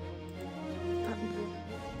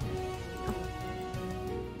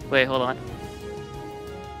 Wait, hold on.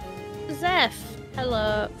 Zeph,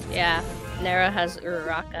 hello. Yeah, Nero has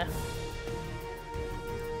Uraraka.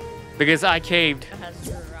 Because I caved.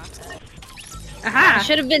 Aha! It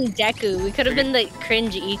should have been Deku. We could have been the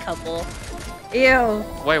cringe E couple. Ew.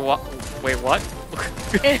 Wait, what? Wait, what?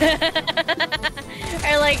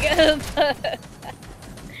 Or like,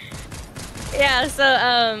 yeah. So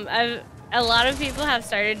a lot of people have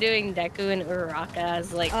started doing Deku and Uraraka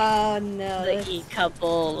as like the E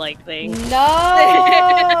couple like thing.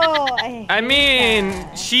 No. I mean,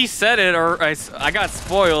 she said it, or I got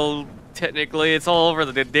spoiled. Technically, it's all over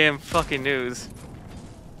the damn fucking news.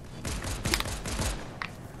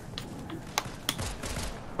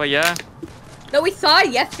 But yeah. No, we saw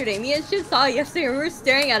it yesterday. Me and Shin saw it yesterday. And we were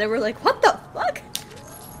staring at it. We're like, what the fuck?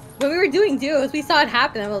 When we were doing duos, we saw it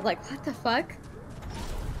happen. I was like, what the fuck?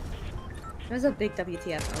 It was a big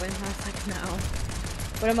WTF moment. I was like, no.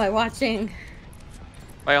 What am I watching?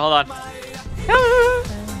 Wait, hold on.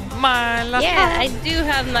 My love. Yeah, I do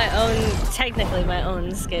have my own, technically my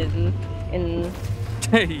own skin in.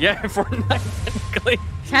 Yeah, Fortnite, technically.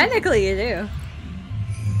 Technically, you do.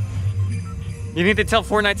 You need to tell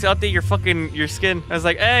Fortnite to update your skin. I was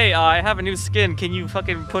like, hey, I have a new skin. Can you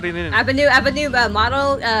fucking put it in? I have a new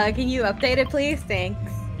model. Can you update it, please? Thanks.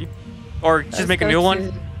 Or just make a new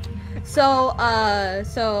one. So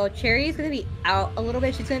Cherry's gonna be out a little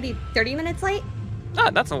bit. She's gonna be 30 minutes late.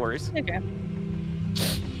 Ah, that's no worries. Okay.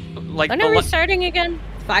 Like, when are we starting again?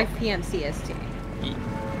 5 p.m. CST.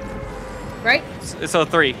 Right? So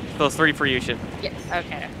 3. So 3 for you, Shin. Yes.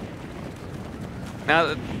 Okay.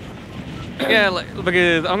 Now, yeah, like,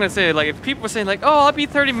 because I'm gonna say, like, if people are saying, like, oh, I'll be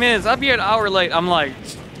 30 minutes, I'll be an hour late, I'm like,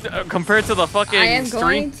 compared to the fucking I am stream.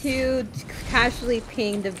 going to casually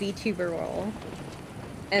ping the VTuber role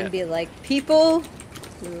and be like, people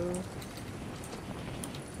who...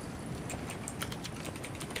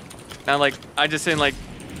 Now, like, I just saying, like,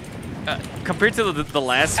 compared to the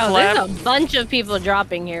last collab. There's a bunch of people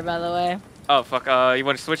dropping here, by the way. Oh, fuck, you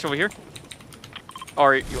want to switch over here?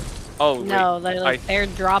 Or, oh, no, wait. they're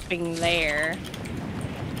dropping there.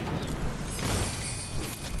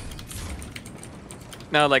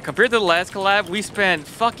 Now, like, compared to the last collab, we spent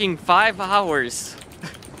fucking 5 hours.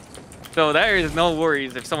 So there is no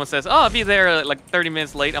worries if someone says, oh, I'll be there like 30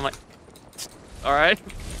 minutes late. I'm like, all right,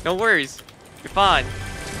 no worries. You're fine.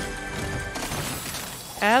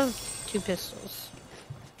 I have 2 pistols.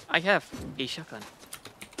 I have a shotgun.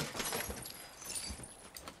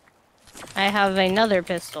 I have another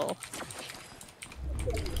pistol.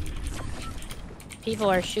 People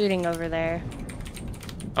are shooting over there.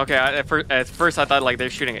 Okay, at first I thought like they're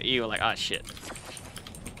shooting at you. Like, ah, shit.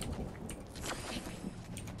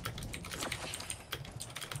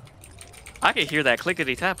 I can hear that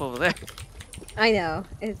clickety tap over there. I know,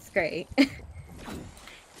 it's great.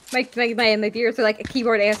 my viewers are like a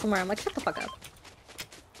keyboard ASMR. I'm like, shut the fuck up.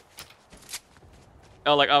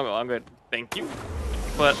 Oh, like, oh, I'm good. Thank you.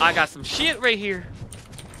 But I got some shit right here.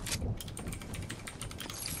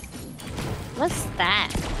 What's that?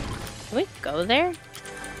 Can we go there?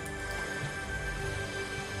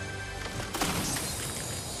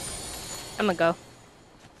 I'm gonna go.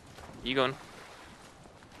 You going?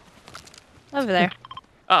 Over there.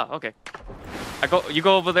 Oh, okay. You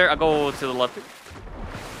go over there, I go to the left.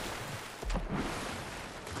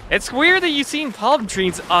 It's weird that you've seen palm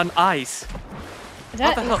trees on ice.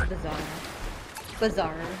 That what the hell?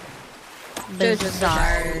 Bizarre.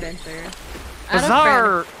 Bizarre. Adventure.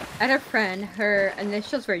 Bizarre! I had a friend, her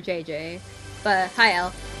initials were JJ, but hi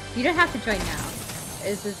Elle, you don't have to join now.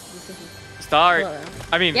 This is Start. Hello.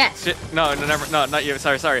 I mean, yes. No, not you.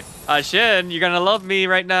 Sorry. Shin, you're gonna love me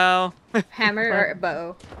right now. Hammer or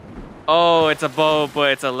bow? Oh, it's a bow,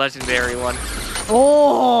 but it's a legendary one.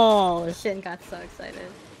 Oh! Shin got so excited.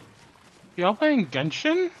 Y'all playing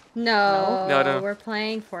Genshin? No, we're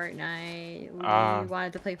playing Fortnite. We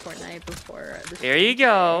wanted to play Fortnite before this. There you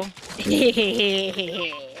go.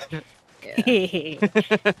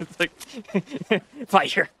 It's like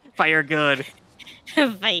fire good.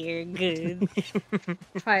 Fire good.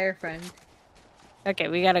 Fire friend. Okay,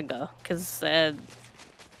 we gotta go, cause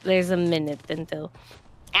there's a minute until.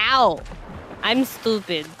 Ow! I'm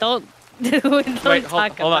stupid. Don't Wait,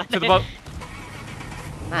 talk hold on. about To the it. boat.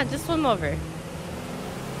 Nah, just swim over.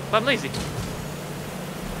 But I'm lazy.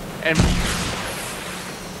 And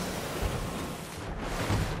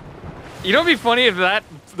you know, it'd be funny if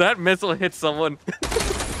that missile hits someone.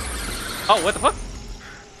 Oh, what the fuck?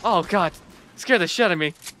 Oh god, scared the shit out of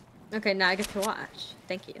me. Okay, now I get to watch.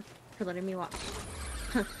 Thank you for letting me watch.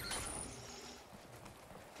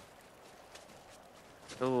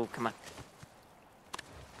 Oh, come on.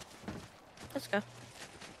 Let's go.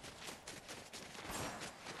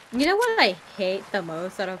 You know what I hate the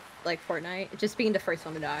most out of like Fortnite? Just being the first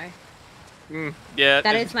one to die. Yeah.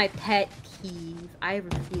 That is my pet peeve. I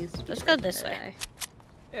refuse to. Let's go this way.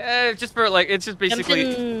 Yeah, just for like, it's just basically.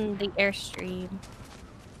 Jump in the airstream.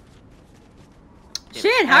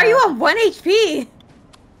 Shit, how are you on 1 HP?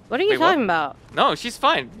 What are you talking about? No, she's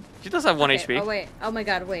fine. She does have 1 HP. Oh wait. Oh my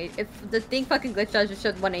god, wait. If the thing fucking glitched out, just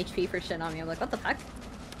showed 1 HP for Shin on me. I'm like, what the fuck?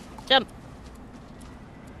 Jump.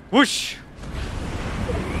 Whoosh.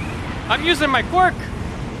 I'm using my quirk.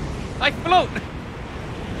 I float.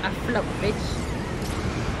 I float, bitch.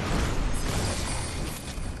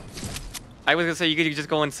 I was gonna say you could just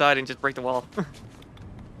go inside and just break the wall.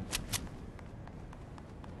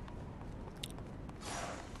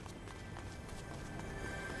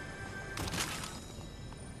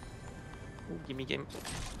 Ooh, gimme.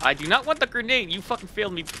 I do not want the grenade. You fucking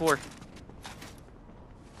failed me before.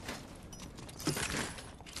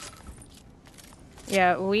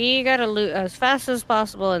 Yeah, we gotta loot as fast as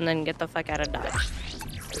possible and then get the fuck out of Dodge.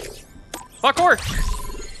 Parkour!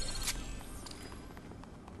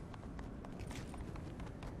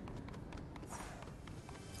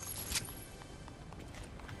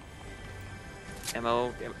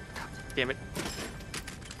 Ammo. Damn it.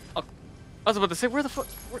 Oh, I was about to say, where the fuck?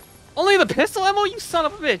 Only the pistol ammo, you son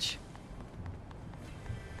of a bitch!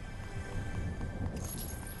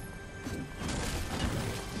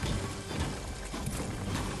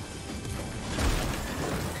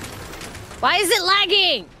 Why is it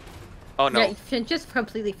lagging? Oh no. Yeah, Shin just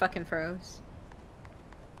completely fucking froze.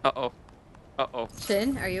 Uh-oh. Uh-oh.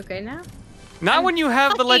 Shin, are you okay now? Not when you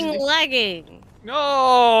have the Fucking legend. lagging.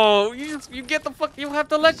 No! You get the fuck. You have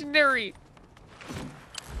the legendary.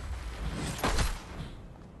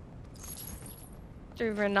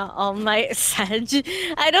 We're not All Might Sag.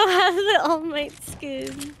 I don't have the All Might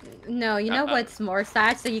skin. No, you know what's more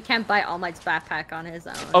sad? So you can't buy All Might's backpack on his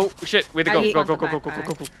own. Oh shit! Way to go! Go!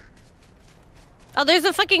 Go! Oh, there's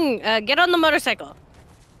a fucking get on the motorcycle.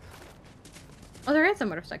 Oh, there is a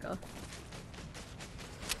motorcycle.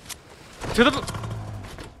 To the.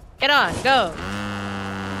 Get on, go.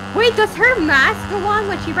 Wait, does her mask go on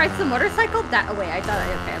when she rides the motorcycle? That wait, I thought.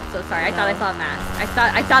 Okay, I'm so sorry. I thought I saw a mask. I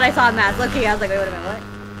thought I saw a mask. Okay, I was like, wait a minute, what?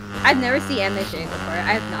 I've never seen anime shade before.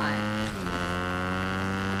 I have not.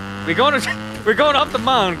 We're going up the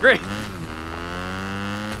mountain. Great.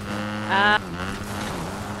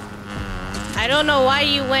 I don't know why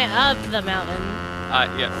you went up the mountain.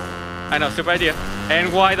 Yeah. I know, stupid idea.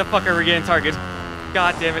 And why the fuck are we getting targeted?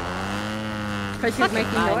 God damn it. Because she's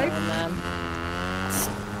making noise?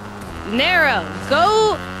 Nero,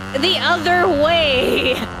 go the other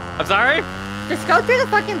way. I'm sorry? Just go through the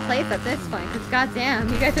fucking place at this point, because goddamn,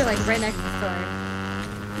 you guys are like right next to the store.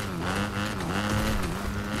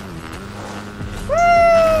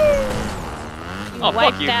 You Oh,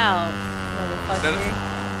 wiped fuck you. out, motherfucker.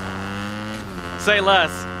 Say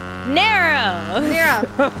less. Nero! Nero,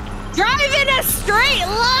 Drive in a straight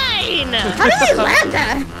line! how did they land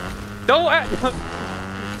that?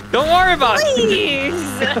 Don't worry about it.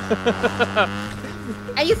 Please!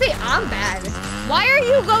 And you say I'm bad. Why are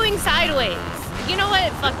you going sideways? You know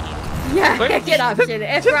what? Fuck you. Yeah, Wait, get off, shit.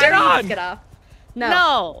 If just we're get already, on. just get off. No.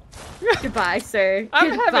 No. Goodbye, sir. I'm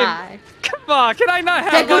Goodbye. Come on, can I not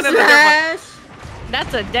have Deku one of the smash.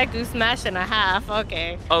 That's a Deku smash and a half.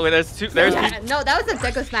 Okay. Oh, there's two. There's Yeah, two. no, that was a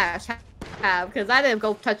Deku smash. Because I didn't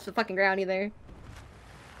go touch the fucking ground either.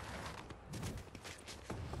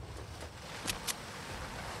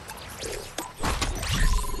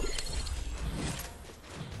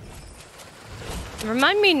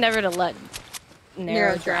 Remind me never to let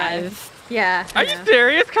Nero drive. Yeah. Are you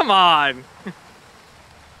serious? Come on.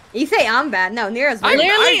 You say I'm bad. No, Nero's really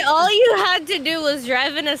Literally, all you had to do was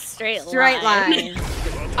drive in a straight line.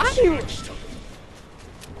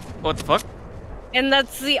 What the fuck? And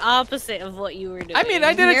that's the opposite of what you were doing. I mean,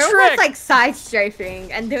 I did a Nero trick. was like side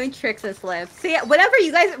strafing and doing tricks and flips. See,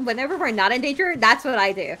 whenever we're not in danger, that's what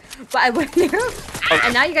I do. But when Nero,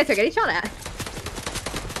 and now you guys are getting shot at.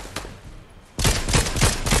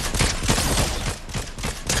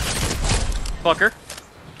 Fucker.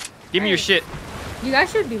 Give me your shit. You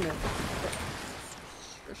guys should be moving.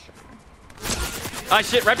 Ah,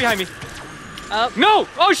 shit, right behind me. Oh. No!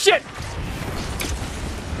 Oh, shit!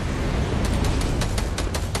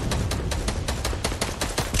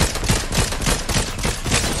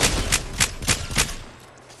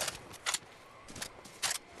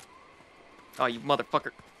 Oh, you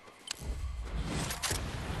motherfucker.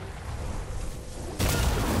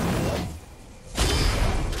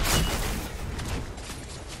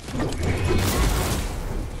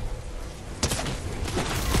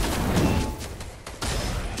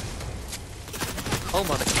 Oh,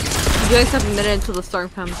 mother. You guys have a minute until the storm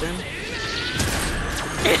comes in.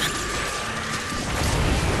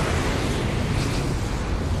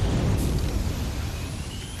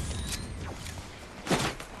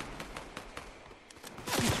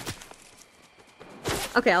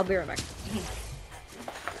 Okay, I'll be right back.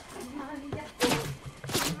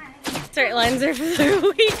 Straight lines are for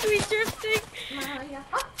the weekly drifting.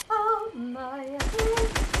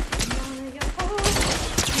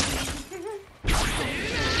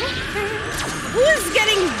 Who's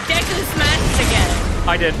getting Deku smashed again?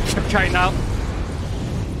 I did. I'm trying now.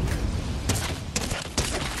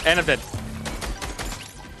 And I'm dead.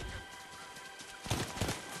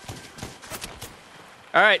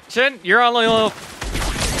 Alright, Shin, you're on little.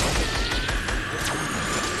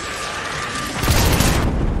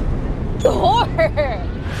 Horror!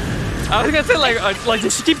 I was gonna say like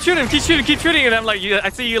just keep shooting, and I'm like, I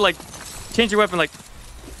see you like change your weapon. Like,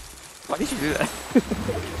 why did you do that?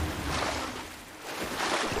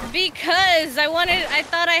 Because I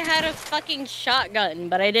thought I had a fucking shotgun,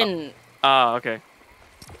 but I didn't. Oh, okay.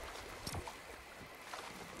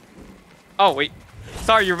 Oh wait,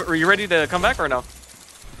 sorry, were you ready to come back or no?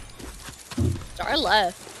 Star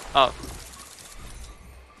left. Oh,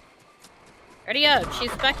 Ready up. She's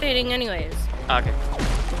spectating anyways. okay.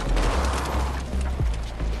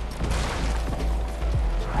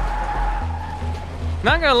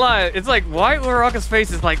 Not gonna lie, it's like why Uraraka's face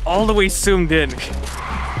is like all the way zoomed in.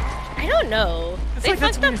 I don't know. It's They like,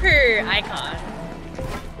 that's fucked up her icon.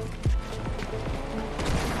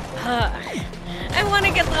 I want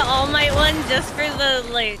to get the All Might one just for the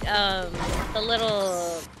the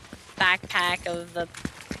little backpack of the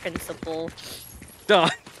principal. Duh,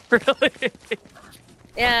 really?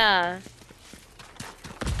 Yeah.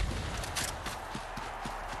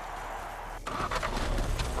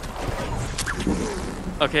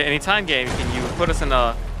 Okay, anytime game, can you put us in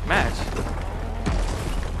a match?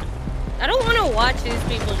 I don't want to watch these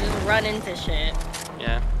people just run into shit.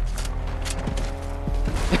 Yeah.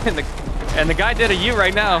 and the guy did a U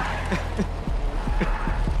right now.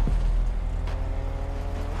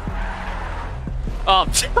 Oh,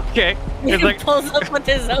 okay. He It's like, pulls up with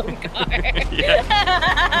his own car. yeah.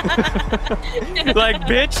 Like,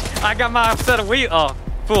 bitch, I got my set of wheel. Oh,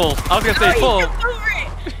 fool. I was gonna say fool.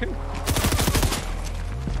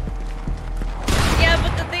 Yeah,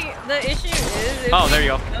 but the issue is, if Oh, there you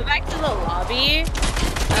go. go back to the lobby,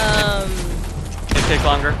 It takes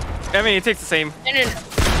longer. I mean, it takes the same.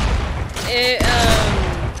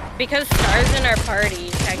 because Star's in our party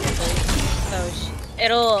technically, so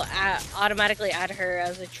it'll automatically add her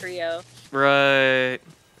as a trio. Right.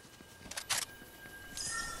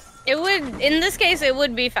 It would, in this case, it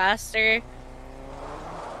would be faster,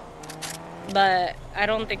 but I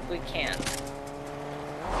don't think we can.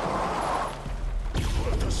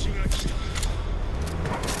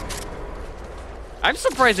 I'm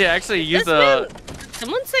surprised they actually use a.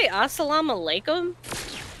 Someone say Assalamu alaikum?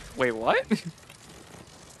 Wait, what?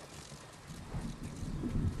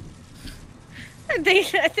 I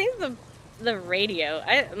think the radio.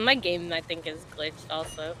 My game I think is glitched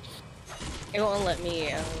also. It won't let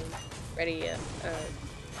me ready.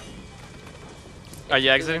 Are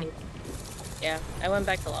you exiting? Yeah, I went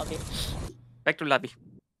back to lobby. Back to lobby.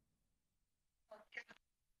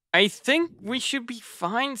 I think we should be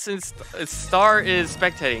fine since Star is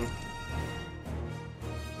spectating.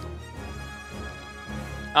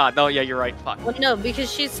 Ah, no, yeah, you're right. Fuck. Well, no,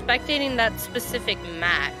 because she's spectating that specific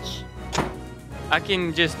match. I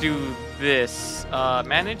can just do this.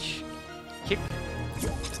 Manage. Kick.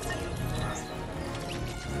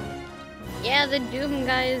 Yeah, the Doom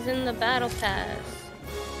guy is in the battle pass.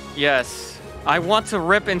 Yes. I want to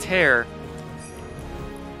rip and tear.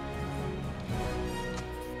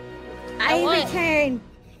 I return.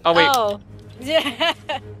 Oh, wait. Oh. Yeah.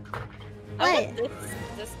 What?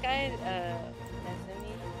 This guy,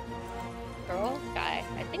 girl? Guy?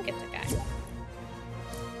 I think it's a guy.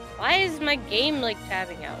 Why is my game, like,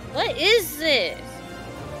 tabbing out? What is this?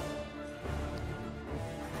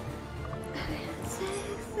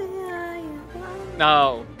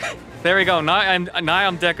 No. There we go. Now I'm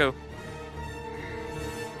Deku.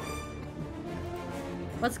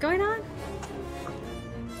 What's going on?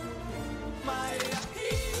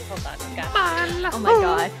 Hold on, got it. Oh my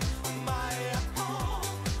god.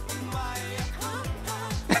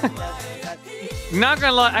 Not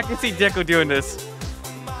gonna lie, I can see Deku doing this.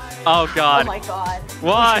 Oh god. Oh my god.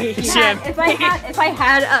 Why? Shin. If I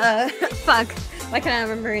had fuck. Why can't I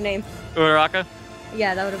remember her name? Uraraka?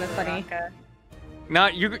 Yeah, that would have been funny. Now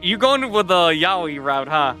you going with the yaoi route,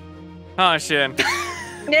 huh? Huh, Shin?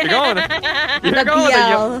 You're going with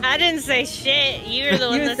the I didn't say shit. You're the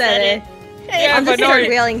one You that said it. Yeah, I'm but just no, third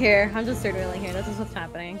wheeling here. I'm just third wheeling here. This is what's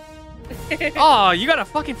happening. Oh, you got a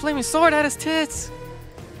fucking flaming sword at his tits.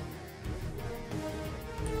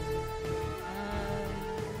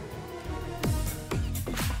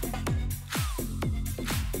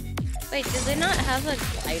 Wait, did they not have a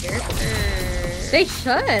glider? They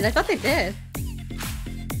should. I thought they did.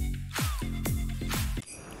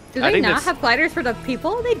 Do they not have gliders for the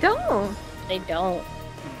people? They don't. They don't.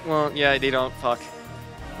 Well, yeah, they don't. Fuck.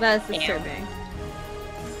 That's disturbing.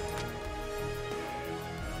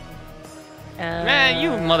 Man, you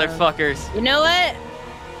motherfuckers. You know what?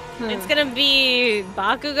 It's gonna be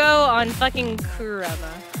Bakugo on fucking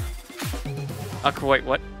Kurama. Wait,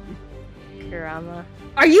 what? Kurama.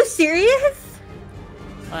 Are you serious?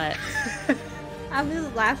 What? I'm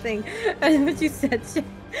just laughing at what you said.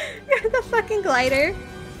 You're the fucking glider.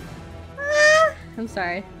 Ah, I'm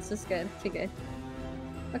sorry. It's just good. Too good.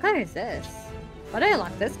 What glider is this? Why did I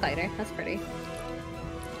unlock this glider? That's pretty.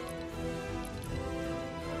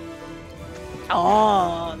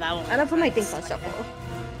 Oh, that one. I don't put my things on shuffle.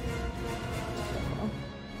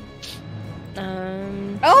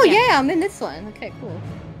 Oh yeah, I'm in this one. Okay, cool.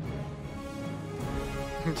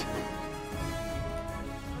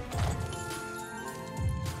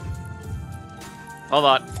 Hold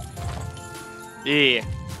on. Yeah.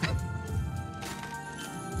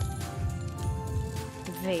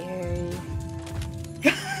 Very.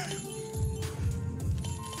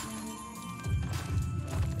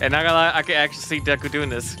 And not gonna lie, I can actually see Deku doing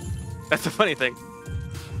this. That's the funny thing.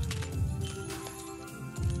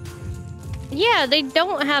 Yeah, they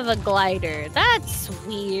don't have a glider. That's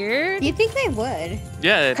weird. You think they would?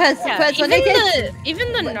 Yeah. Because when they get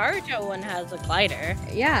even the Naruto one has a glider.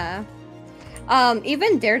 Yeah.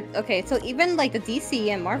 Even so even like the DC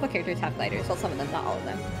and Marvel characters have gliders. Well, some of them, not all of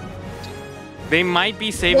them. They might be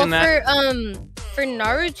saving that. For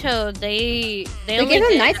Naruto, they give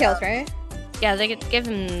him Ninetales, right? Yeah, they could give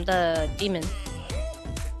him the demon.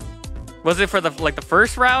 Was it for the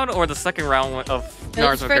first round or the second round of Naruto It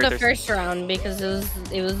was for characters? the first round because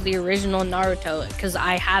it was the original Naruto because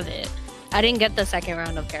I have it. I didn't get the second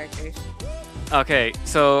round of characters. Okay,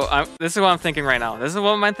 so this is what I'm thinking right now. This is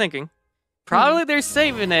what I'm thinking. Probably they're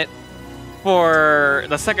saving it for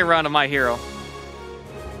the second round of My Hero.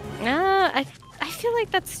 I feel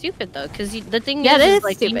like that's stupid though, because the thing it is is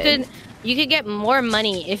like stupid. you could get more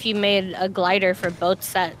money if you made a glider for both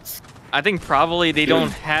sets. I think probably they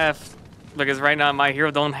don't have Because right now my hero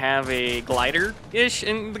don't have a glider-ish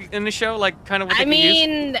in the show, like kind of what they I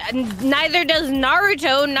mean, neither does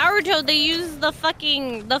Naruto. Naruto, they use the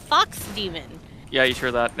fox demon. Yeah, you sure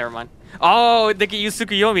of that? Never mind. Oh, they can use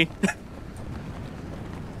Tsukuyomi.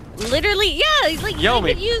 Literally, yeah, like Yomi.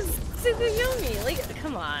 they could use Tsukuyomi. Like,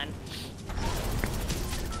 come on.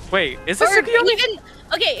 Wait, is this Tsukuyomi? Even,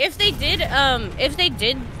 okay, if they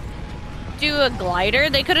did do a glider,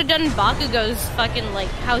 they could have done Bakugo's fucking like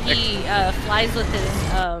how he flies with his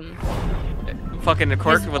fucking the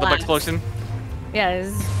quirk his with the blast. explosion. Yeah,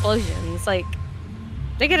 his explosions. Like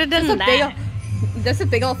they could have done that. There's a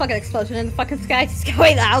big old fucking explosion in the fucking sky, just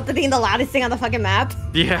going out to being the loudest thing on the fucking map.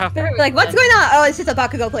 Yeah. They're like, what's going on? Oh, it's just a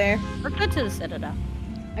Bakugo player. Let's go to the Citadel.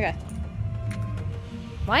 Okay.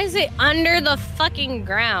 Why is it under the fucking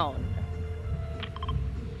ground?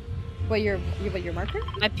 What, your marker?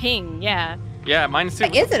 My ping, yeah. Yeah, mine's too.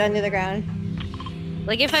 Why is it under the ground?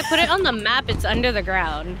 Like if I put it on the map, it's under the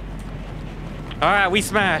ground. All right, we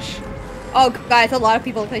smash. Oh, guys, a lot of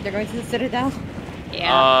people think they're going to the Citadel.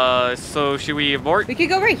 Yeah. So should we abort? We could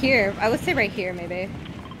go right here. I would say right here, maybe.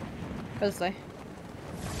 Go this way.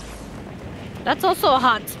 That's also a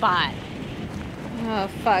hot spot. Oh,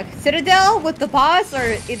 fuck. Citadel with the boss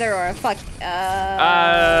or either or? Fuck.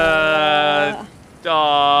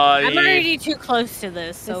 I'm already too close to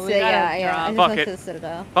this, so we gotta drop. Fuck to it. the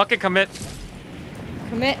Citadel. Fuck it, commit.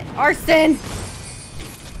 Commit arson!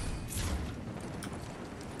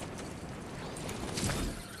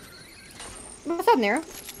 What's up, Nero?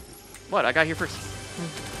 What? I got here first.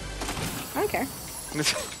 I don't care.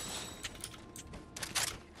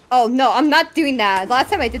 Oh, no, I'm not doing that. Last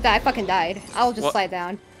time I did that, I fucking died. I'll just slide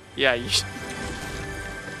down. Yeah, you should.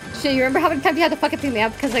 Shit, you remember how many times you had to fucking pick me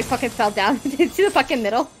up because I fucking fell down to the fucking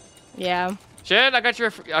middle? Yeah. Shit, I got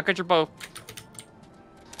your bow.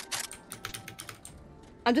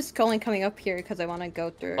 I'm just coming up here because I want to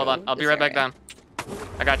go through. Hold on, I'll be right back down.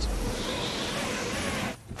 I got you.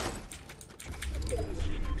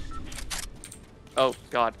 Oh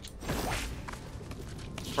God.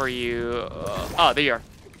 For you. Oh, there you are.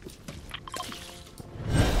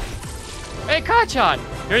 Hey, Kachan!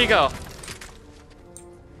 Here you go.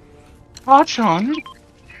 Kachan?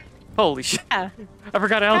 Holy shit. Yeah. I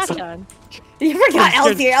forgot Elsa. Kachan. You forgot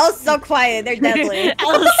Elsa here. Elsa's so quiet. They're deadly.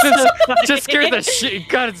 Just scared the shit.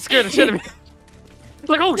 God, it scared the shit out of me.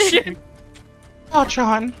 Like, oh shit.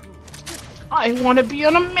 Kachan, I want to be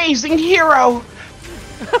an amazing hero.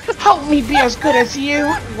 Help me be as good as you.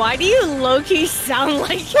 Why do you low-key sound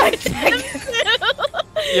like that?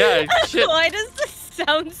 Yeah, shit. Why does this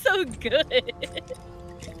sound so good?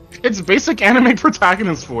 It's basic anime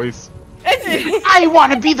protagonist voice. I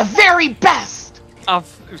want to be the very best.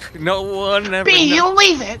 No one ever.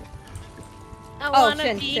 Believe it. I Oh, wanna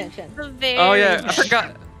Shin, be Shin, Shin. the very Oh yeah, I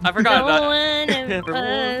forgot no that. one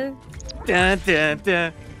ever. Dun, dun,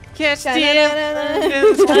 dun. Can't steal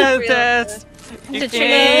Da-da-da-da-da. test. You The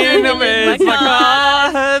can't train miss is my my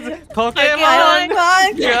cards.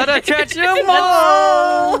 Pokemon, gotta catch 'em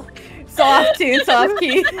all. Soft tune, soft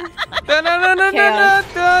key. Da, da, da, da, da,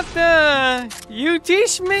 da, da. You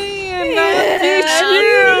teach me and I'll teach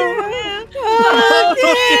you.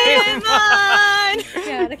 Pokemon,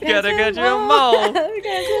 gotta catch 'em all.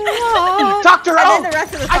 Dr. And O, then the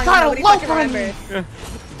rest of the I song, got a nobody loaf fucking on remembers.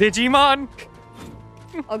 Digimon.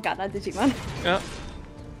 Oh god, not Digimon. Yeah.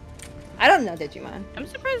 I don't know Digimon. I'm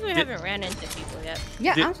surprised we haven't ran into people yet.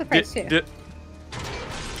 Yeah, I'm surprised too.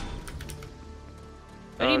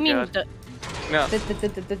 What do you mean? God. No.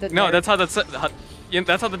 No, that's how that's how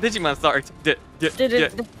the Digimon starts.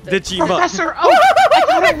 Digimon. Professor O, I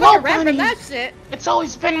got a loaf Rap on from you. that shit. It's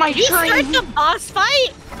always been my You start dream. the boss fight?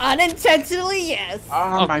 Unintentionally, yes.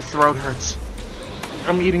 Oh, my throat hurts.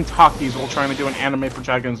 I'm eating Takis while trying to do an anime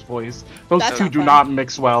protagonist voice. Those That's two not do fun. not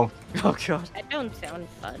mix well. Oh god. That don't sound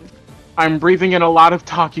fun. I'm breathing in a lot of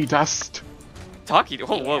Taki dust. Taki?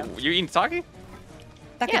 Whoa, whoa. You eating Taki?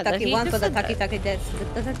 Taki Yeah, taki he one just for the said taki that. taki this.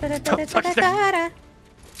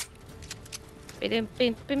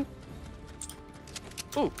 Bim.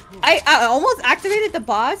 Ooh. I almost activated the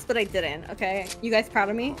boss, but I didn't. Okay, you guys proud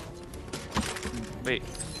of me? Wait,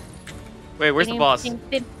 where's the boss?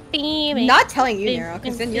 Not telling you, Nero,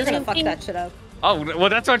 because then you're gonna fuck that shit up. Oh, well,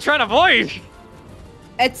 that's what I'm trying to avoid.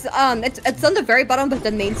 It's on the very bottom, but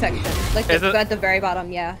the main section, like Is it? at the very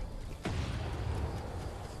bottom. Yeah.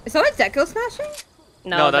 Is someone Deco smashing?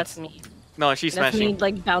 No, No, that's me. No, she's That's me, smashing.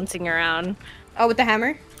 like, bouncing around. Oh, with the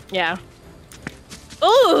hammer. Yeah.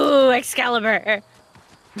 Ooh, Excalibur!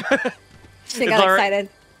 She It's got alright. excited.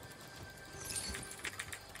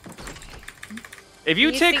 If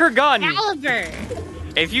you take her gun, Excalibur!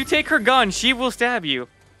 if you take her gun, she will stab you.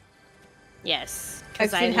 Yes. I've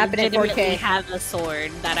Because I seen happen in 4K. legitimately have a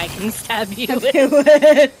sword that I can stab you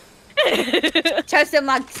with. Trust in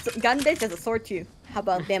my gun bitch, there's a sword too. How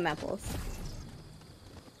about them apples?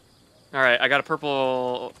 Alright, I got a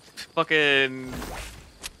purple fucking...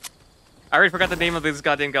 I already forgot the name of this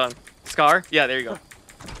goddamn gun. Scar? Yeah, there you go.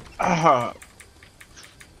 I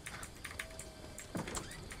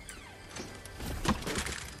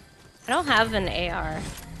don't have an AR.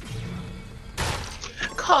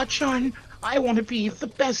 Kachan, I want to be the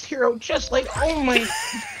best hero just like oh my...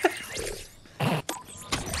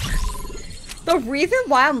 The reason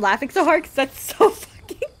why I'm laughing so hard is that's so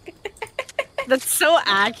fucking... That's so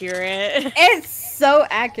accurate. It's so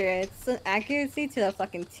accurate. It's an accuracy to the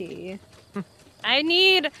fucking T. I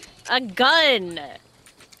need a gun.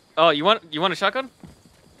 Oh, you want a shotgun?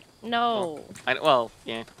 No. Well,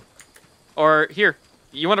 yeah. Or here,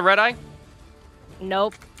 you want a red eye?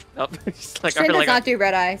 Nope. Oh, just like, Shin does not do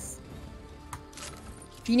red eyes.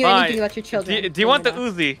 If you knew anything about your children. Do you want the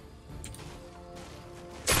Uzi?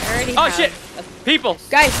 I already Oh have shit! People!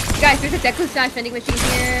 Guys, there's a Deku Smash vending machine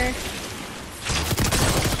here.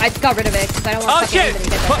 I just got rid of it because I don't want fucking anybody to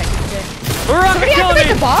get that Deku shit. Uraka killed me!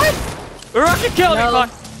 The boss? Uraka killed me, fuck!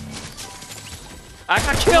 I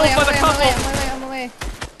got killed by the couple! I'm on my way.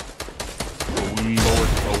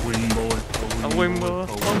 A wimbo.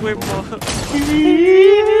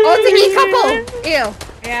 Oh, it's an E-couple! Ew.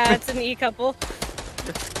 Yeah, it's an E-couple.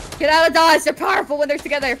 Get out of Dodge, they're powerful when they're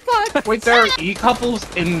together. Fuck! Wait, there are E-couples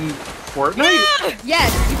in Fortnite?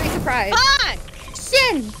 Yes, you'd be surprised. Fuck!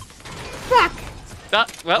 Shin! Fuck!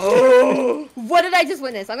 Well. What did I just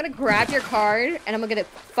witness? I'm gonna grab your card and I'm gonna get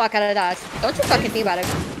the fuck out of Dodge. Don't you fucking think about it.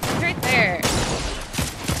 It's right there.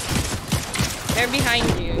 They're behind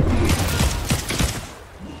you.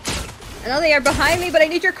 I know they are behind me, but I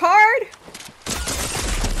need your card!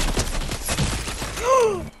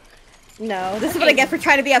 No, this is what I get for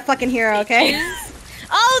trying to be a fucking hero, okay?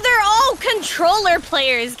 Oh, they're all controller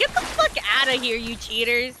players! Get the fuck out of here, you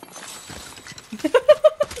cheaters!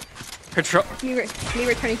 Me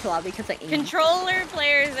returning to lobby because I aim. Controller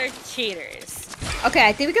players are cheaters. Okay,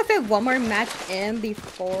 I think we can fit one more match in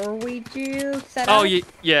before we do set up. Oh,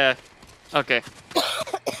 yeah. Okay.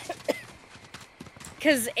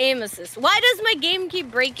 Cause aim assist. Why does my game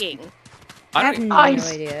keep breaking? I have no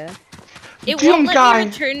idea. It won't let me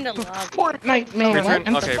return to lobby. Fortnite man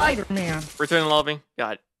and okay. Spider-Man. Return to lobby.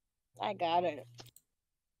 Got it. I got it.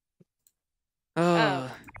 Oh.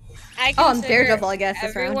 I'm Daredevil, I guess.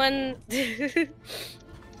 Everyone.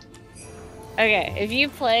 Okay, if you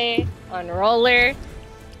play on roller,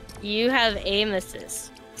 you have aim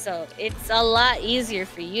assist, so it's a lot easier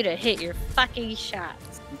for you to hit your fucking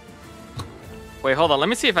shots. Wait, hold on. Let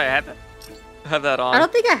me see if I have that on. I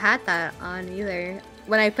don't think I had that on either.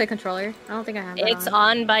 When I play controller, I don't think I have that It's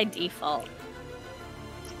on by default.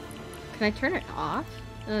 Can I turn it off?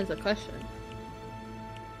 That's a question.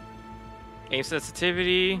 Aim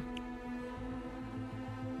sensitivity.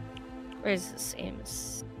 Where's this aim?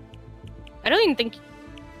 I don't even think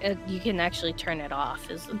you can actually turn it off.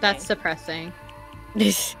 That's suppressing.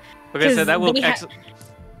 Like I said, that will.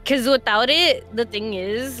 Because without it, the thing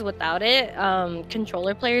is, without it,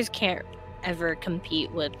 controller players can't ever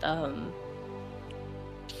compete with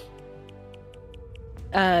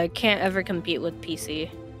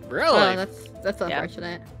PC. Really? Oh, that's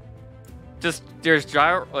unfortunate. Just there's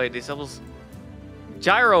gyro. Wait, disables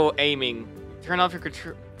gyro aiming. Turn off your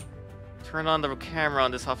control. Turn on the camera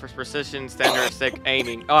on this offers precision standard stick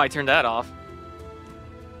aiming. Oh, I turned that off.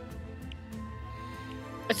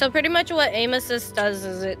 So pretty much what aim assist does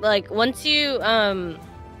is it like once you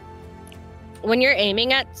when you're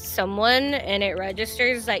aiming at someone and it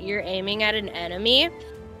registers that you're aiming at an enemy,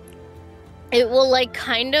 it will like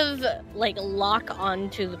kind of like lock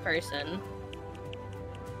onto the person.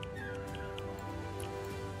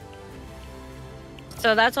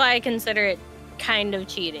 So that's why I consider it kind of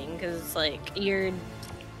cheating, because it's like you're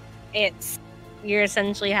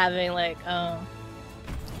essentially having like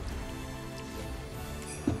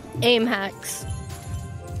aim hacks.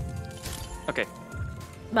 Okay.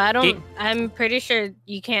 But I'm pretty sure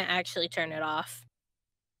you can't actually turn it off.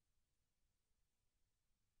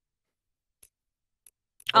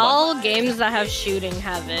 All games that have shooting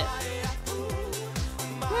have it.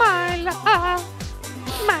 My love,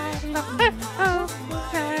 my love, my love,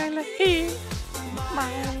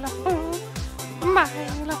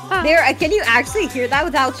 my love. There, can you actually hear that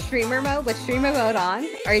without streamer mode? With streamer mode on?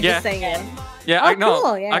 Or are you just saying it? Yeah, oh, I know.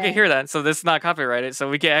 Cool, yeah. I can hear that, so this is not copyrighted, so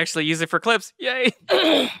we can actually use it for clips. Yay!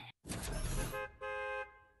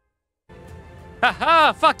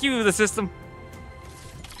 Haha! Fuck you, the system.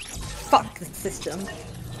 Fuck the system.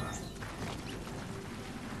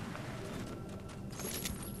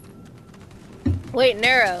 Wait,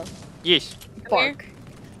 Nero. Yeesh. Pork.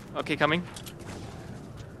 Okay, coming.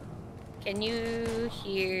 Can you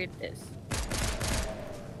hear this?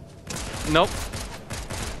 Nope.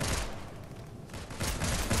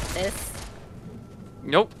 This?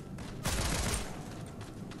 Nope.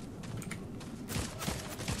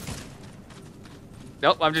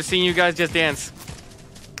 Nope, I'm just seeing you guys just dance.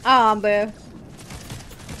 Oh, boo.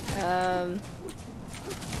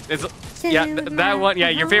 It's, yeah, that one. Yeah,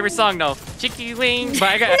 your favorite song, though. Chicky wing. But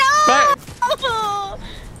I got. No!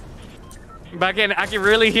 But again, I can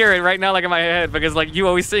really hear it right now, like in my head, because like you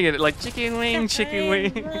always sing it, like chicken wing, chicken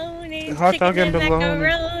wing. Hot dog and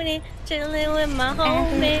bologna. Chilling with my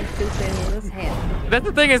homie. That's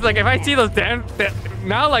the thing is, like, if I see those dance,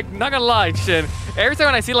 now, like, not gonna lie, shit. Every time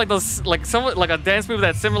when I see like those, like someone, like a dance move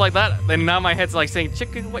that's similar like that, then now my head's like saying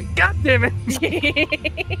chicken wing. God damn it!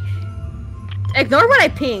 Ignore what I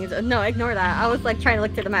pinged. No, ignore that. I was like trying to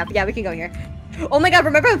look through the map. Yeah, we can go here. Oh my god,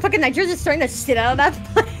 remember when fucking Nitro just throwing the shit out of that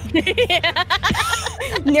place?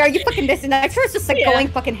 Nero, you fucking missed it. Nitro was just like going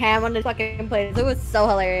fucking ham on the fucking place. It was so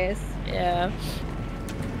hilarious. Yeah.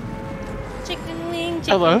 Chicken wing,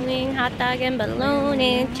 hot dog and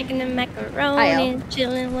bologna, chicken and macaroni,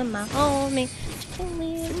 chilling with my homie.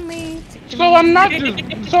 Chicken wing, So I'm not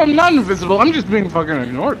invisible. I'm just being fucking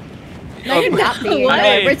ignored. No, you're not being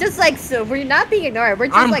ignored. We're just like, so we're not being ignored. We're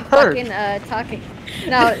just like hurt. Fucking talking.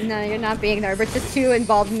 No, you're not being ignored. We're just too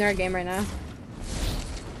involved in our game right now.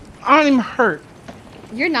 I'm hurt.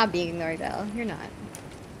 You're not being ignored, Elle. You're not.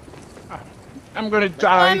 I'm gonna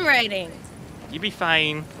die. I'm writing. You be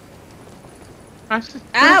fine. Why am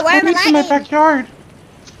I lagging? In my backyard.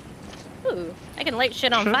 Ooh, I can light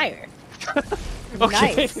shit on fire.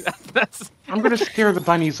 Okay. Nice. That's... I'm gonna scare the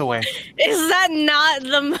bunnies away. Is that not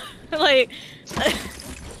the like?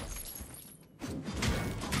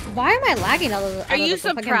 Why am I lagging all of the? Are you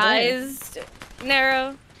surprised,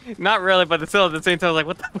 Nero? Not really, but still at the same time, like,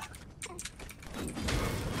 what the?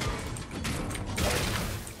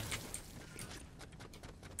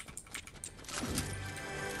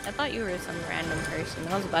 I thought you were some random person.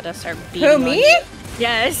 I was about to start beating Who, me? on you.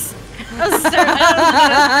 Yes. I was about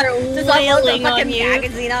to start wailing on you.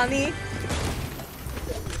 Magazine on me.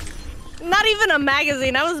 Not even a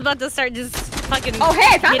magazine. I was about to start just fucking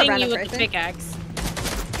hitting you with the pickaxe.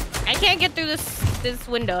 I can't get through this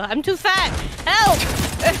window. I'm too fat. Help!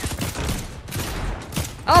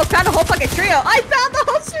 Oh, found a whole fucking trio. I found the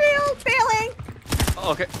whole trio. Failing.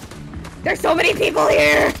 Oh, okay. There's so many people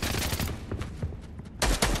here.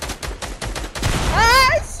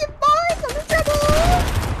 Ah, shit, boys! I'm in trouble!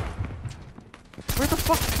 Where the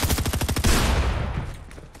fuck?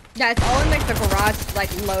 Yeah, it's all in like the garage,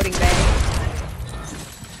 like loading bay.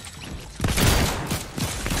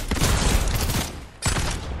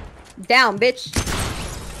 Down, bitch.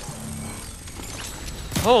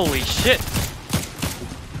 Holy shit.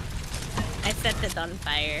 I set it on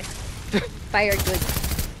fire. Fire good.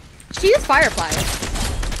 She used firefly.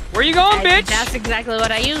 Where you going, bitch? That's exactly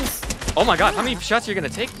what I use. Oh my god, how many shots are you gonna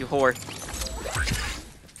take, you whore?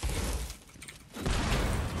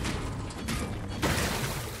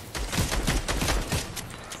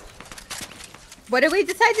 What did we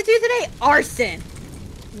decide to do today? Arson.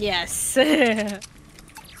 Yes.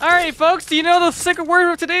 Alright, folks, do you know the second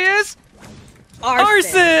word of today is?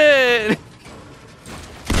 Arson!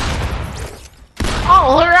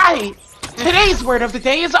 Alright! Today's word of the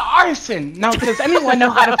day is arson. Now, does anyone know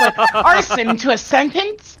how to put arson into a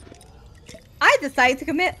sentence? I decided to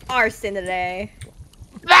commit arson today.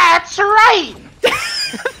 That's right!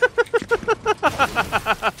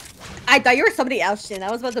 I thought you were somebody else, Shin. I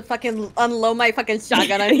was about to fucking unload my fucking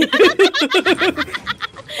shotgun on you.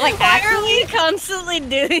 Like, why are we constantly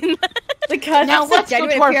doing that? Because now let's go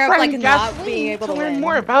to our friend like not being Gasoline able to to learn win.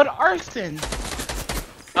 more about arson.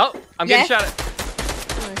 Oh, I'm getting shot at.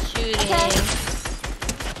 I'm shooting.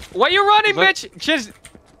 Why you running, bitch? Shiz,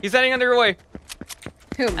 he's heading under your way.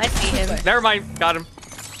 Who? I see him. Never mind, got him.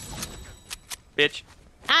 Bitch.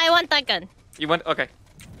 I want that gun. You want? Okay.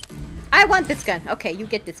 I want this gun. Okay, you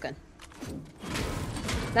get this gun.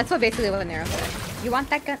 That's what basically what Nero said. You want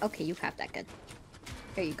that gun? Okay, you have that gun.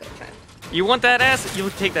 Here you go, child. You want that ass? You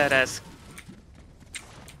take that ass.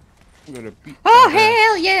 I'm gonna beat Oh,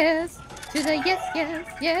 hell yes! To the yes, yes,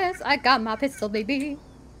 yes! I got my pistol, baby.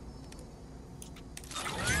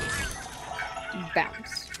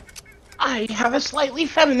 Bounce. I have a slightly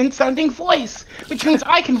feminine sounding voice, which means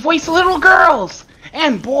I can voice little girls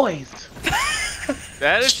and boys.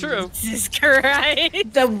 That is true. Jesus Christ.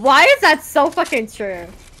 Why is that so fucking true?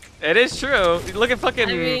 It is true. Look at fucking.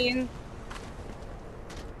 I mean,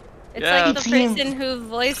 it's Yeah. like the person who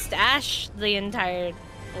voiced Ash the entire,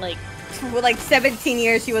 like, with like 17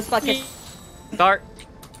 years, she was fucking. Start.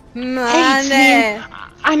 Hey, team.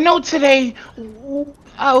 I know today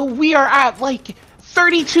we are at like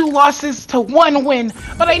 32 losses to 1 win,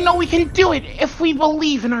 but I know we can do it if we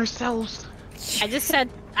believe in ourselves. I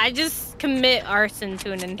just commit arson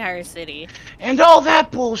to an entire city. And all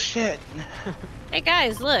that bullshit. Hey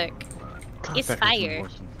guys, look. God, It's that fire.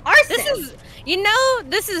 Arson. This is, you know,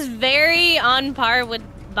 this is very on par with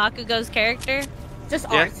Bakugo's character. Just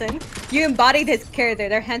arson. You embodied his character.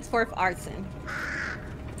 They're henceforth arson.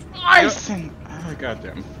 Arson! Oh,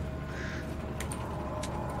 goddamn.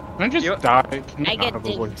 Can I just die? Can I you get not have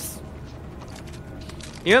a voice? dibs.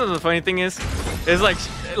 You know what the funny thing is like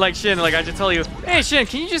Shin, like I just tell you, hey Shin,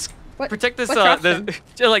 can you just protect this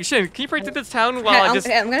like Shin, can you protect this town while I'm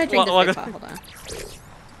gonna drink this hold on.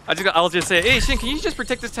 I'll just say, hey Shin, can you just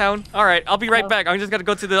protect this town? Alright, I'll be right back. I'm just gonna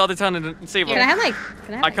go to the other town and save them. Can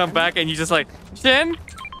I have come back and you just like, Shin?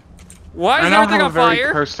 Why is I now everything have on a very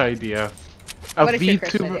fire? cursed idea. What is your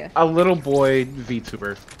cursed VTuber, idea? a little boy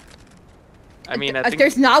VTuber. I mean, I think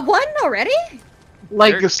there's not one already?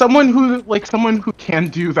 Like someone who can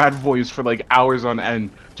do that voice for like hours on end,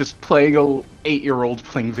 just playing a 8-year-old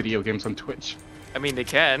playing video games on Twitch. I mean they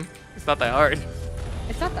can. It's not that hard.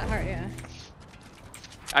 It's not that hard, yeah.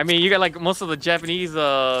 I mean you got like most of the Japanese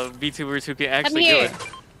VTubers who can actually do it.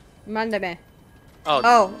 Mandame.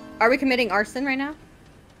 Oh, are we committing arson right now?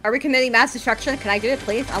 Are we committing mass destruction? Can I do it,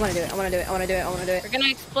 please? I wanna do it. I wanna do it. I wanna do it. I wanna do it. We're gonna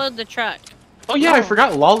explode the truck. Oh yeah, I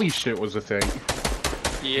forgot lolly shit was a thing.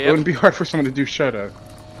 yeah. It wouldn't be hard for someone to do Shoto.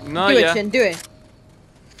 No, Do it, Shin. Do it.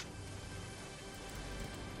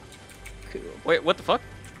 Cool. Wait, what the fuck?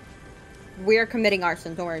 We are committing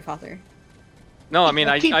arson. Don't worry, Father. No, I mean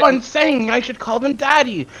I keep on saying I should call them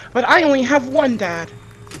daddy, but I only have one dad.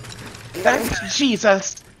 That's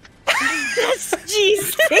Jesus.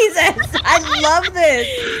 Jesus! I love this!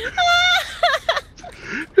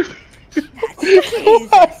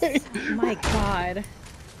 Jesus. Oh my god.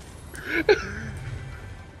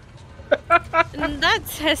 And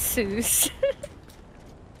that's Jesus.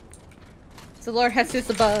 So Lord Jesus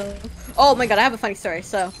above. Oh my god, I have a funny story.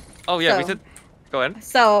 So. Oh yeah, we said. Go ahead.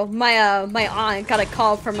 So my my aunt got a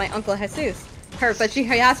call from my uncle Jesus. But she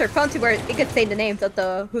has her phone to where it could say the names of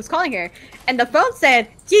the who's calling her, and the phone said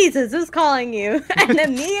Jesus is calling you. And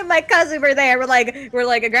then me and my cousin were there. We're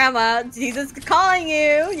like Grandma, Jesus is calling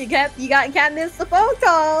you. You can't miss the phone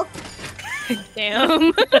call.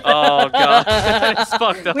 Damn. Oh god, it's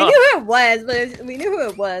fucked up. We knew who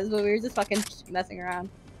it was, but we were just fucking messing around.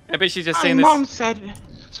 I bet she's just saying My this. mom said.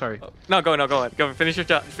 Sorry. No, go ahead. Go finish your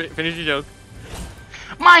finish your joke.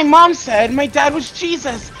 My mom said my dad was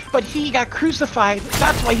Jesus, but he got crucified.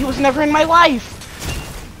 That's why he was never in my life.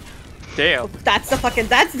 Damn. That's depressing.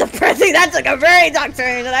 That's like a very dark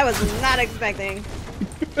turn that I was not expecting.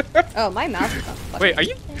 Oh, my mouth is on fucking. Wait, are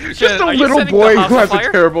you just a little boy who has a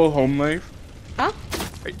terrible home life? Huh?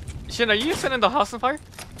 Shin, are you setting the house on fire?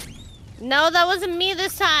 No, that wasn't me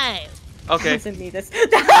this time. Okay. That wasn't me this time.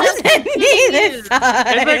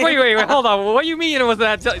 It's like, wait, hold on. What do you mean it was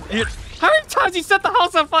that? How many times you set the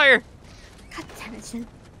house on fire? God damn it, Shin.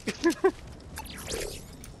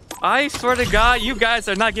 I swear to God, you guys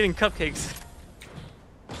are not getting cupcakes.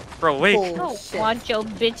 Bro, wait. I don't want your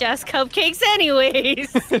bitch ass cupcakes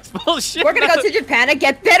anyways. It's bullshit. We're gonna go to Japan and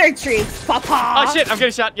get better treats, Papa. Oh shit, I'm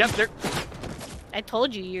getting shot. Yep, there. I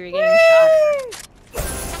told you you were getting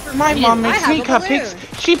shot. My mom makes me cupcakes.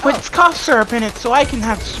 She puts cough syrup in it so I can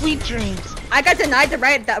have sweet dreams. I got denied the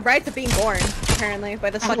right to being born, apparently, by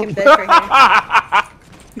this fucking bitch right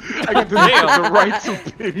here. I got the rights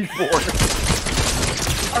of being born.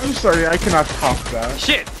 I'm sorry, I cannot top that.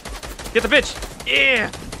 Shit! Get the bitch!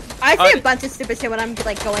 Yeah! I say a bunch of stupid shit when I'm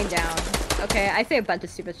like going down. Okay, I say a bunch of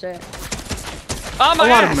stupid shit. Oh my A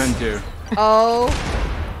lot of men do. Oh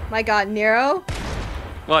my god, Nero?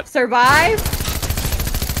 What? Survive?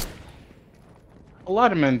 A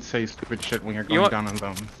lot of men say stupid shit when you're going down on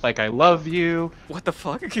them. Like, I love you. What the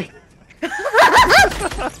fuck?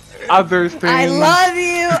 Other things. I love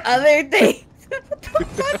you, other things. What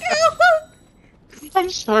the fuck? I'm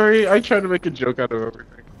sorry, I tried to make a joke out of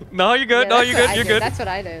everything. No, you're good. Yeah, No, you're good. You're good. That's what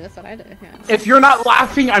I do. That's what I do. Yeah. If you're not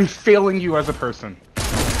laughing, I'm failing you as a person.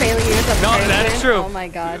 Failing you as a No, person? that is true. Oh my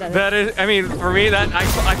god. That is. I mean, for me, that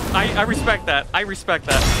I respect that. I respect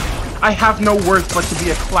that. I have no worth but to be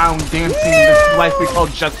a clown dancing this life we call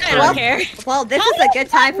just I don't care. Well, this is a good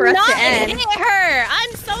time for us to end. Hit her!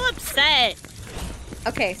 I'm so upset.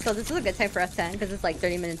 Okay, so this is a good time for us to end because it's like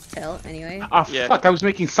 30 minutes till anyway. Oh Yeah. fuck! I was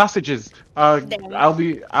making sausages. I'm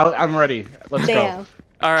ready. Let's Damn. go.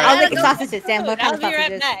 All I'll right. make sausages. Sam, what kind I'll of be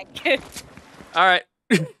right sausages? back. All right.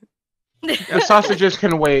 Sausages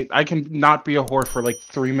can wait. I can not be a whore for like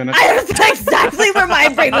 3 minutes. That's exactly where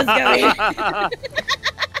my brain was going.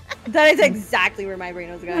 That is exactly where my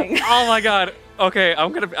brain was going. Oh my god. Okay,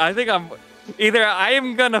 I think I'm either I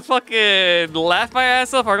am gonna fucking laugh my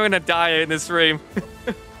ass off or I'm gonna die in this stream.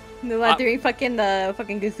 Doing fucking the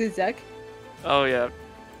fucking goose duck. Oh yeah.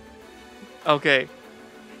 Okay.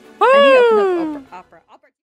 I